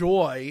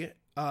joy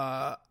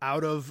out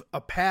of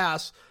a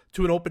pass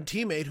to an open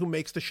teammate who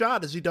makes the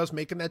shot as he does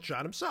making that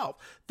shot himself.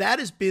 That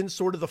has been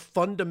sort of the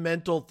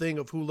fundamental thing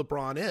of who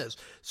LeBron is.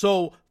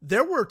 So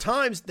there were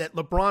times that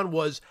LeBron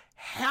was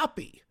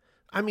happy.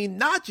 I mean,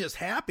 not just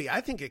happy, I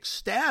think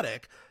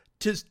ecstatic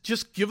to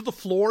just give the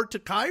floor to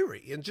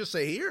Kyrie and just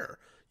say, here,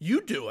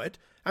 you do it.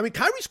 I mean,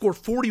 Kyrie scored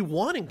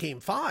 41 in Game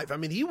 5. I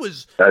mean, he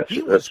was right.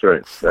 Crazy That's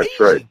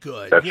right.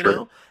 good, That's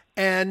right.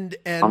 And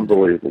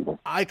unbelievable.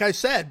 Like I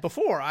said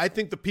before, I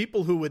think the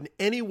people who in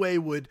any way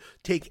would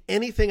take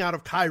anything out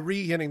of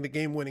Kyrie hitting the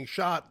game-winning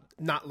shot,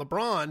 not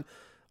LeBron,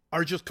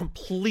 are just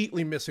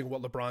completely missing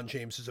what LeBron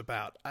James is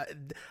about. I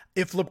think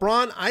if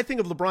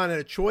LeBron had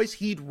a choice,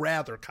 he'd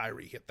rather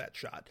Kyrie hit that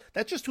shot.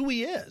 That's just who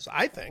he is,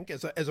 I think,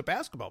 as a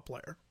basketball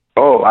player.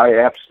 Oh,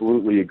 I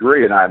absolutely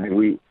agree. And I mean,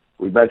 we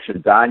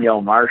mentioned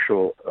Donyell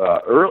Marshall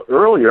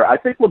earlier. I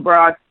think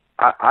LeBron,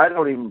 I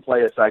don't even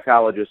play a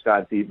psychologist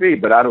on TV,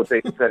 but I don't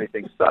think it's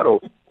anything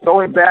subtle.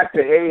 Going back to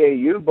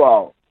AAU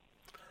ball,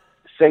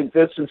 St.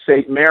 Vincent,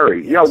 St.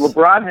 Mary, yes.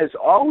 LeBron has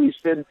always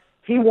been,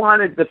 he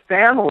wanted the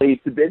family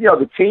to be,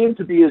 the team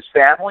to be his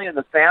family and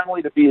the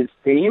family to be his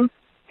team.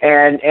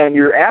 And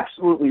you're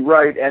absolutely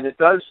right. And it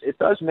does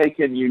make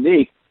him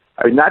unique.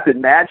 I mean, not that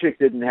Magic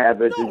didn't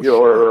have it,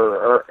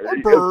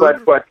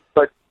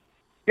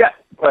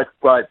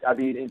 but I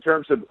mean, in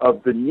terms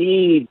of the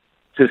need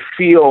to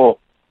feel,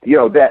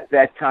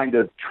 that kind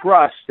of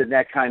trust and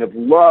that kind of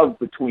love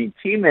between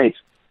teammates,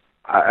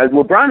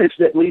 LeBron has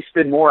at least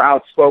been more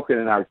outspoken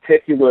and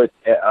articulate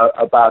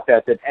about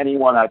that than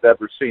anyone I've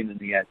ever seen in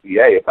the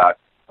NBA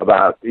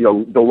about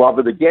the love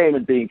of the game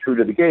and being true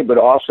to the game, but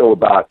also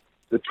about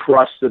the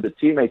trust of the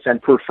teammates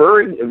and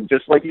preferring,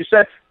 just like you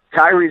said,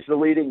 Kyrie's the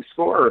leading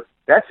scorer.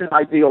 That's an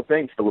ideal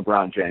thing for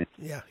LeBron James.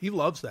 Yeah, he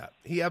loves that.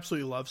 He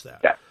absolutely loves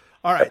that. Yeah.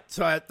 All right,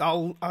 so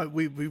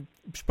we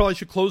probably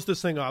should close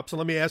this thing up. So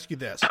let me ask you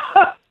this: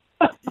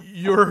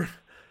 your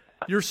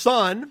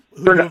son,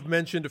 who you've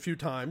mentioned a few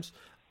times,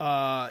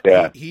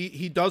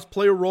 he does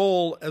play a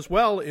role as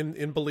well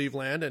in Believe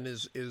Land and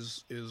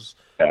is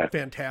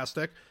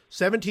fantastic.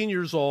 17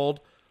 years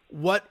old.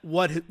 What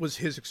was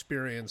his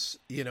experience?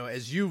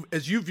 As you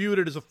viewed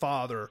it as a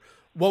father,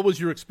 what was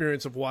your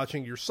experience of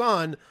watching your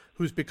son,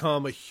 who's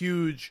become a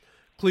huge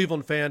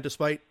Cleveland fan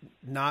despite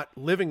not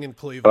living in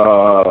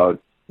Cleveland?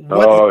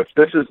 If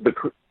this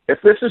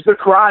is the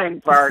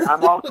crying part,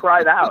 I'm all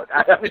cried out.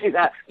 I mean,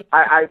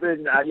 I've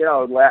been,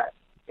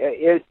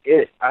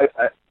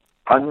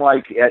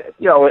 unlike,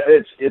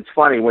 it's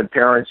funny when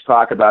parents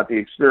talk about the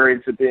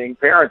experience of being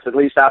parents. At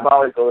least I'm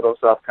always a little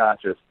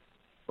self-conscious.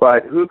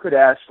 But who could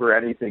ask for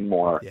anything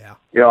more? Yeah.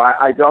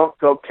 I don't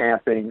go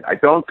camping. I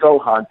don't go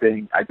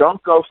hunting. I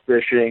don't go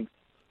fishing.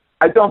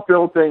 I don't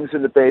build things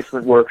in the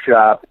basement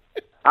workshop.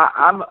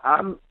 I'm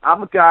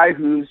a guy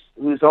whose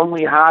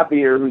only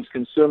hobby or who's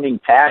consuming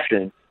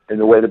passion in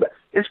the way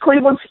it's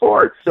Cleveland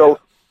sports. So,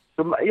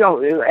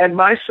 and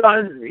my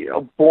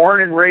son,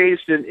 born and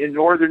raised in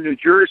northern New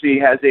Jersey,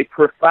 has a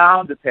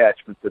profound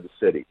attachment to the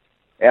city.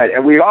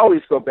 And we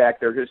always go back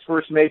there. His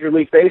first Major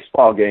League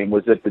Baseball game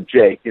was at the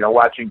Jake,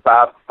 watching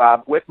Bob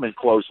Wickman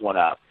close one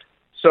out.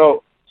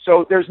 So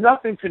there's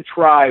nothing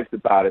contrived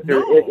about it.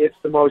 No. It's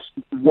the most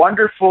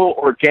wonderful,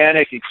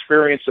 organic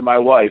experience of my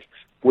life.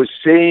 was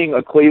seeing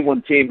a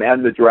Cleveland team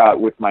end the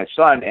drought with my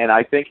son, and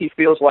I think he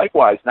feels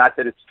likewise. Not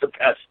that it's the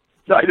best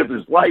night of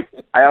his life.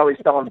 I always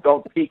tell him,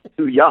 don't peak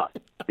too young.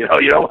 You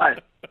don't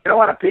want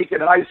to peak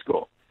in high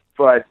school.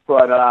 But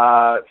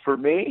for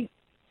me,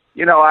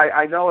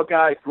 I know a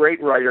guy,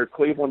 great writer,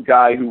 Cleveland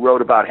guy, who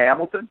wrote about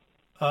Hamilton.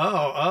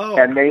 Oh.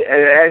 And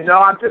no,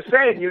 I'm just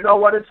saying, you know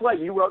what it's like.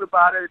 You wrote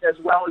about it as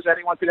well as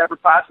anyone could ever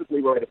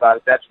possibly write about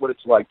it. That's what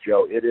it's like,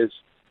 Joe. It is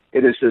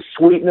a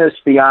sweetness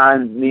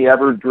beyond me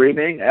ever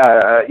dreaming,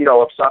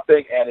 of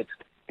something. And it's,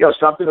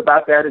 something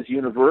about that is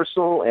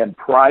universal and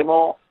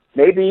primal,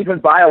 maybe even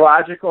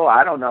biological.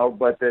 I don't know,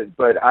 but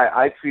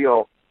I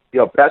feel,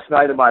 best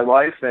night of my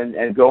life,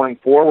 and going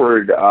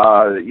forward,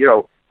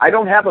 I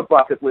don't have a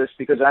bucket list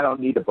because I don't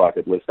need a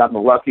bucket list. I'm the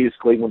luckiest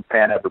Cleveland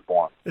fan ever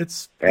born.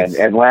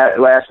 And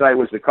last night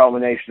was the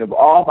culmination of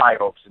all my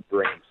hopes and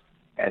dreams,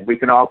 and we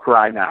can all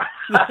cry now.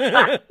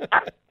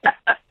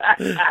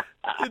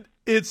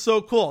 It's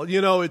so cool.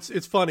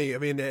 It's funny. I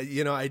mean,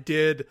 I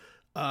did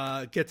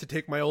get to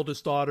take my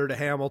oldest daughter to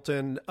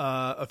Hamilton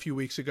a few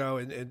weeks ago,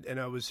 and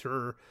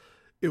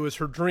it was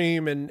her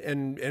dream,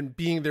 and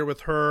being there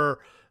with her.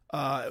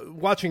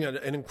 Watching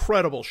an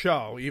incredible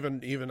show,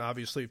 even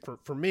obviously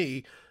for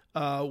me,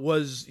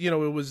 it's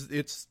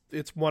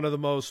one of the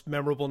most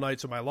memorable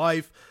nights of my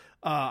life.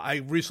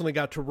 I recently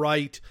got to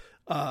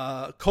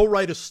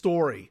co-write a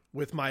story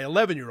with my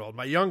 11-year-old,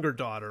 my younger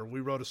daughter.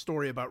 We wrote a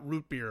story about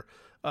root beer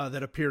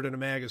that appeared in a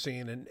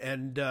magazine,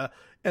 and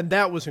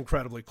that was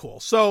incredibly cool.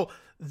 So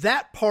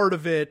that part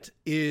of it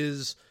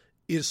is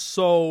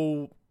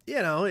so,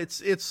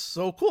 it's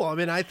so cool. I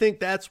mean, I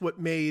think that's what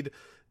made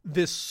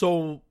this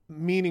so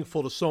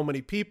meaningful to so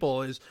many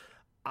people. Is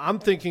I'm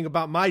thinking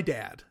about my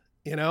dad,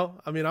 I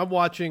mean, I'm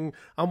watching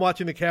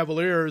the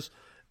Cavaliers,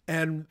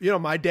 and,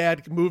 my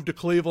dad moved to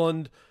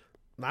Cleveland,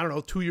 I don't know,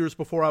 2 years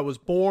before I was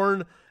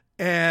born,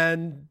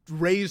 and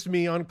raised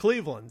me on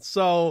Cleveland.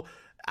 So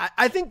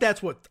I think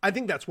that's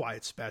why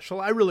it's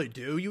special. I really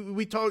do.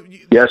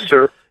 Yes,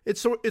 sir.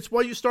 It's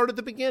why you start at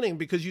the beginning,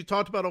 because you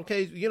talked about,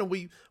 okay,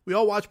 we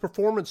all watch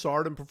performance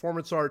art, and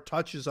performance art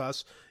touches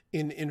us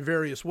in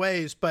various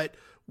ways, but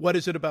what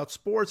is it about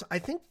sports? I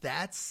think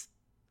that's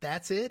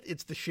it.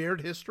 It's the shared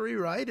history,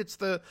 right? It's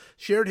the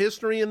shared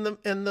history and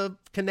the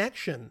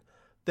connection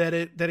that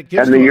it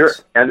gives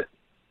us. And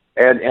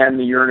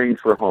the yearning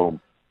for home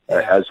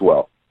as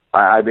well.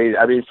 I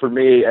mean, for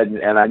me,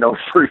 and I know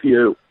for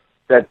you,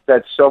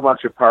 that's so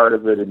much a part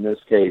of it in this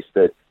case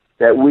that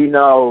we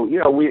know.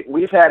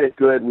 We've had it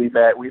good. We've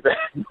had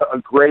a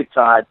great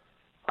time.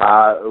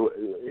 As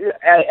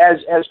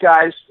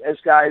guys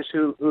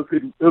who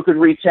could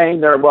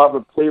retain their love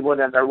of Cleveland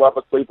and their love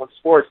of Cleveland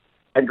sports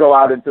and go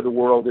out into the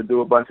world and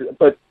do a bunch of,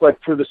 but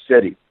for the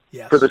city,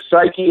 yes, for the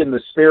psyche and the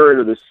spirit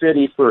of the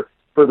city, for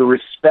the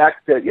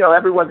respect that,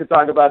 everyone can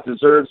talk about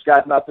deserves,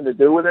 got nothing to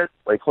do with it.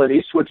 Like Clint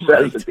Eastwood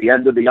says at the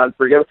end of The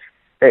Unforgiven,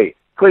 hey,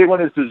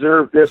 Cleveland has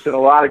deserved this and a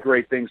lot of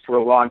great things for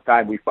a long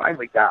time. We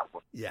finally got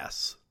one.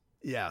 Yes.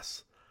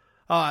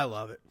 Oh, I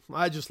love it.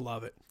 I just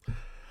love it.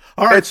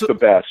 All right, it's the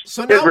best.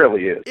 So now, it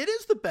really is. It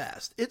is the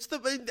best.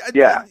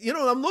 Yeah.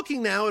 I'm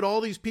looking now at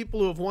all these people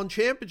who have won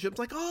championships.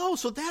 Like, oh,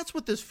 so that's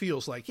what this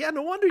feels like. Yeah,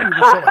 no wonder you were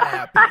so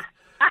happy.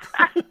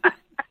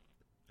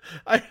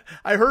 I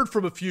heard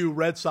from a few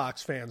Red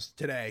Sox fans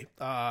today.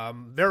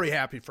 Very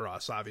happy for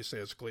us, obviously,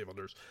 as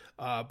Clevelanders.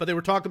 But they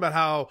were talking about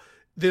how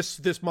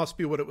this must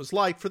be what it was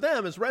like for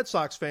them as Red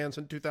Sox fans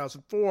in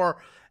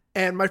 2004.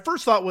 And my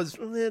first thought was,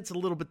 it's a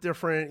little bit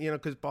different,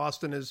 because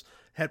Boston has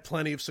had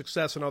plenty of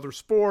success in other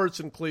sports,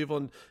 and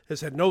Cleveland has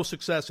had no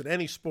success in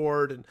any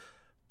sport.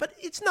 But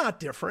it's not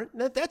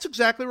different. That's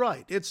exactly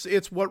right.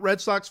 It's what Red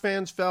Sox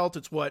fans felt.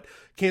 It's what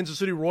Kansas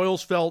City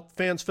Royals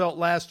fans felt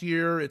last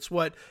year. It's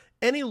what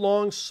any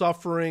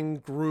long-suffering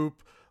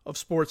group of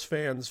sports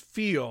fans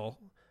feel.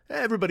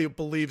 Everybody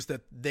believes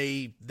that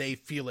they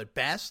feel it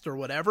best or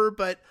whatever,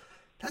 but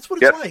that's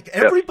what it's like.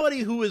 Everybody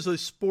who is a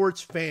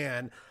sports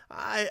fan,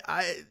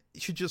 I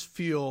should just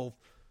feel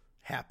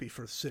happy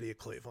for the city of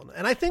Cleveland.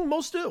 And I think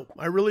most do.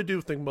 I really do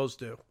think most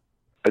do.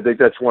 I think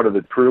that's one of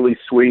the truly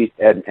sweet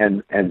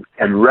and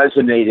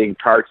resonating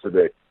parts of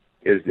it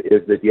is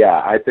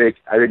that,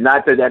 I mean,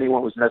 not that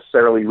anyone was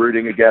necessarily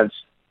rooting against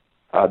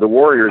the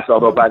Warriors,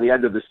 although by the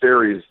end of the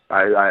series,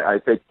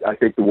 I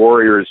think the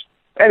Warriors,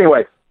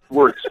 anyway,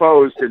 were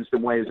exposed in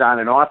some ways on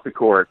and off the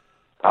court.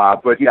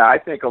 But I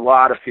think a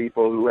lot of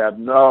people who have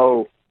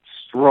no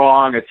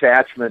strong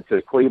attachment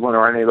to Cleveland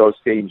or any of those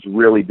teams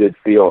really did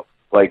feel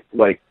like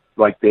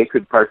they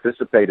could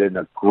participate in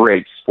a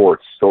great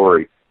sports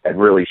story and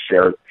really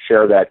share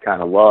that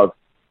kind of love.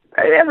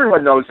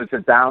 Everyone knows it's a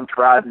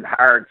downtrodden,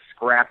 hard,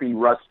 scrappy,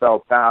 Rust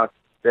Belt town.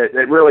 That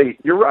really,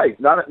 you're right.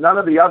 None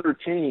of the other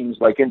teams,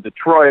 like in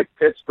Detroit,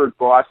 Pittsburgh,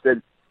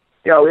 Boston,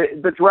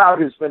 the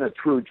drought has been a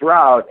true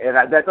drought,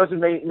 and that doesn't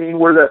mean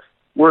we're the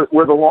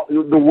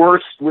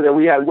worst.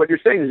 We have, what you're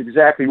saying is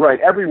exactly right.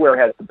 Everywhere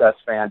has the best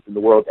fans in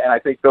the world, and I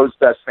think those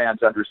best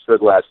fans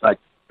understood last night.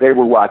 they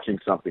were watching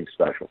something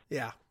special.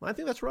 Yeah, I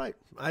think that's right.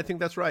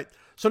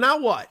 So now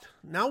what?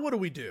 Now what do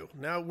we do?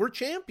 Now we're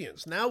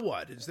champions. Now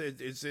what? Does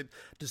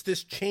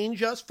this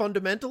change us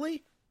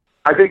fundamentally?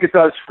 I think it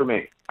does for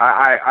me.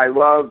 I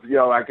love,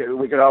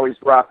 we could always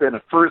drop in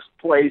a first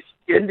place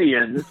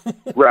Indians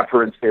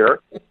reference here.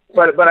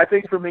 But I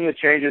think for me it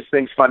changes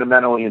things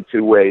fundamentally in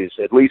two ways,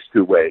 at least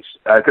two ways.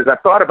 Because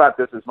I've thought about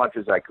this as much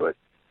as I could,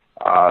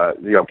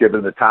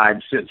 given the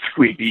time since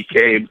we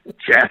became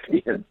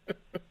champions.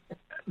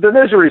 The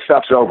misery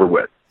stuff's over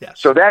with. Yes.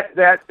 So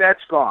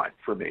that's gone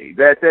for me.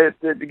 That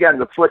again,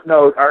 the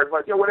footnote or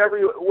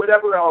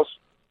whatever else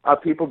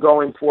people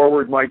going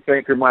forward might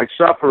think or might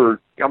suffer.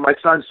 My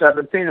son's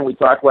 17, and we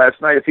talked last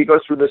night. If he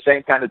goes through the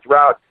same kind of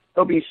drought,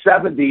 he'll be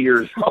 70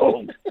 years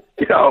old.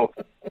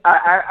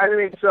 I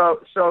mean,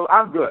 so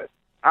I'm good.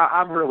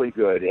 I'm really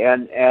good,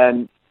 and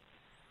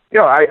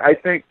I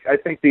think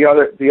the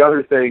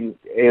other thing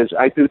is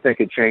I do think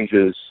it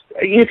changes.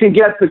 You can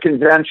get the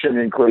convention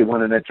in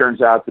Cleveland, and it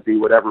turns out to be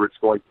whatever it's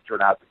going to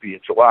turn out to be in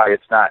July.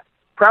 It's not.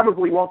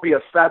 Probably won't be a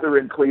feather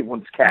in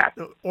Cleveland's cap,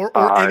 or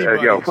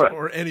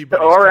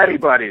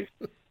anybody's.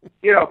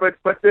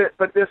 But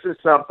this is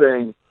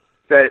something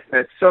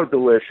that's so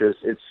delicious.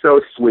 It's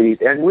so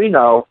sweet, and we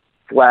know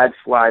flags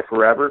fly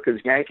forever because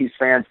Yankees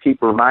fans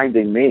keep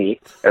reminding me,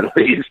 at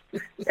least.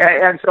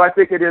 and so I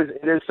think it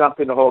is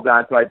something to hold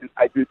on to.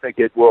 I do think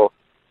it will.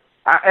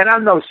 And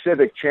I'm no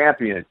civic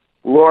champion,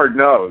 Lord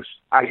knows.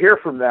 I hear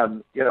from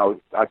them,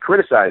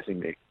 criticizing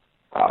me.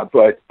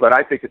 But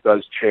I think it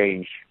does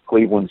change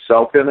Cleveland's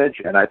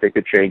self-image, and I think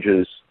it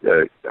changes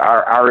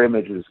our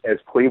image as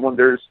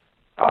Clevelanders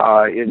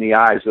in the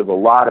eyes of a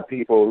lot of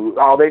people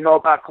who, they know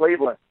about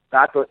Cleveland,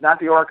 not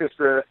the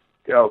orchestra,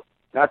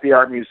 not the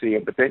art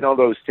museum, but they know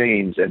those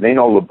teams, and they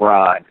know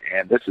LeBron,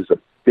 and this is a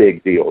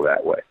big deal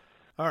that way.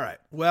 All right.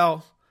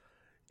 Well,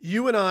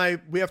 you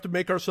and we have to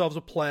make ourselves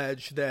a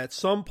pledge that at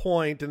some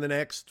point in the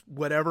next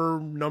whatever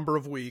number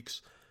of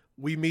weeks,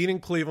 we meet in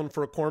Cleveland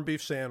for a corned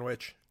beef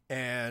sandwich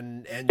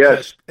and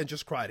yes.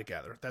 just cry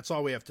together. That's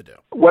all we have to do.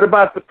 What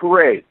about the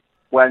parade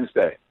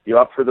Wednesday? You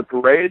up for the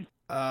parade?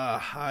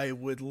 I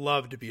would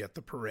love to be at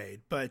the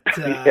parade, but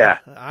yeah.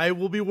 I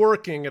will be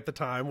working at the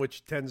time,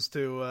 which tends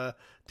to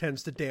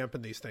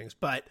dampen these things.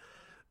 But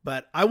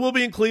I will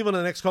be in Cleveland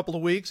in the next couple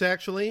of weeks,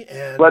 actually.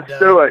 And let's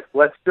do it.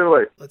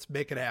 Let's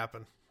make it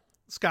happen.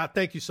 Scott,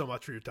 thank you so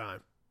much for your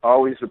time.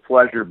 Always a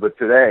pleasure. But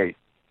today,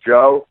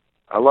 Joe,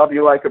 I love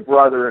you like a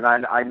brother, and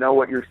I know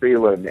what you're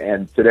feeling.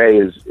 And today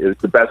is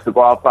the best of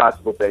all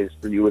possible days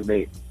for you and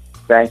me.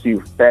 Thank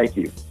you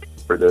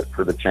for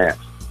the chance.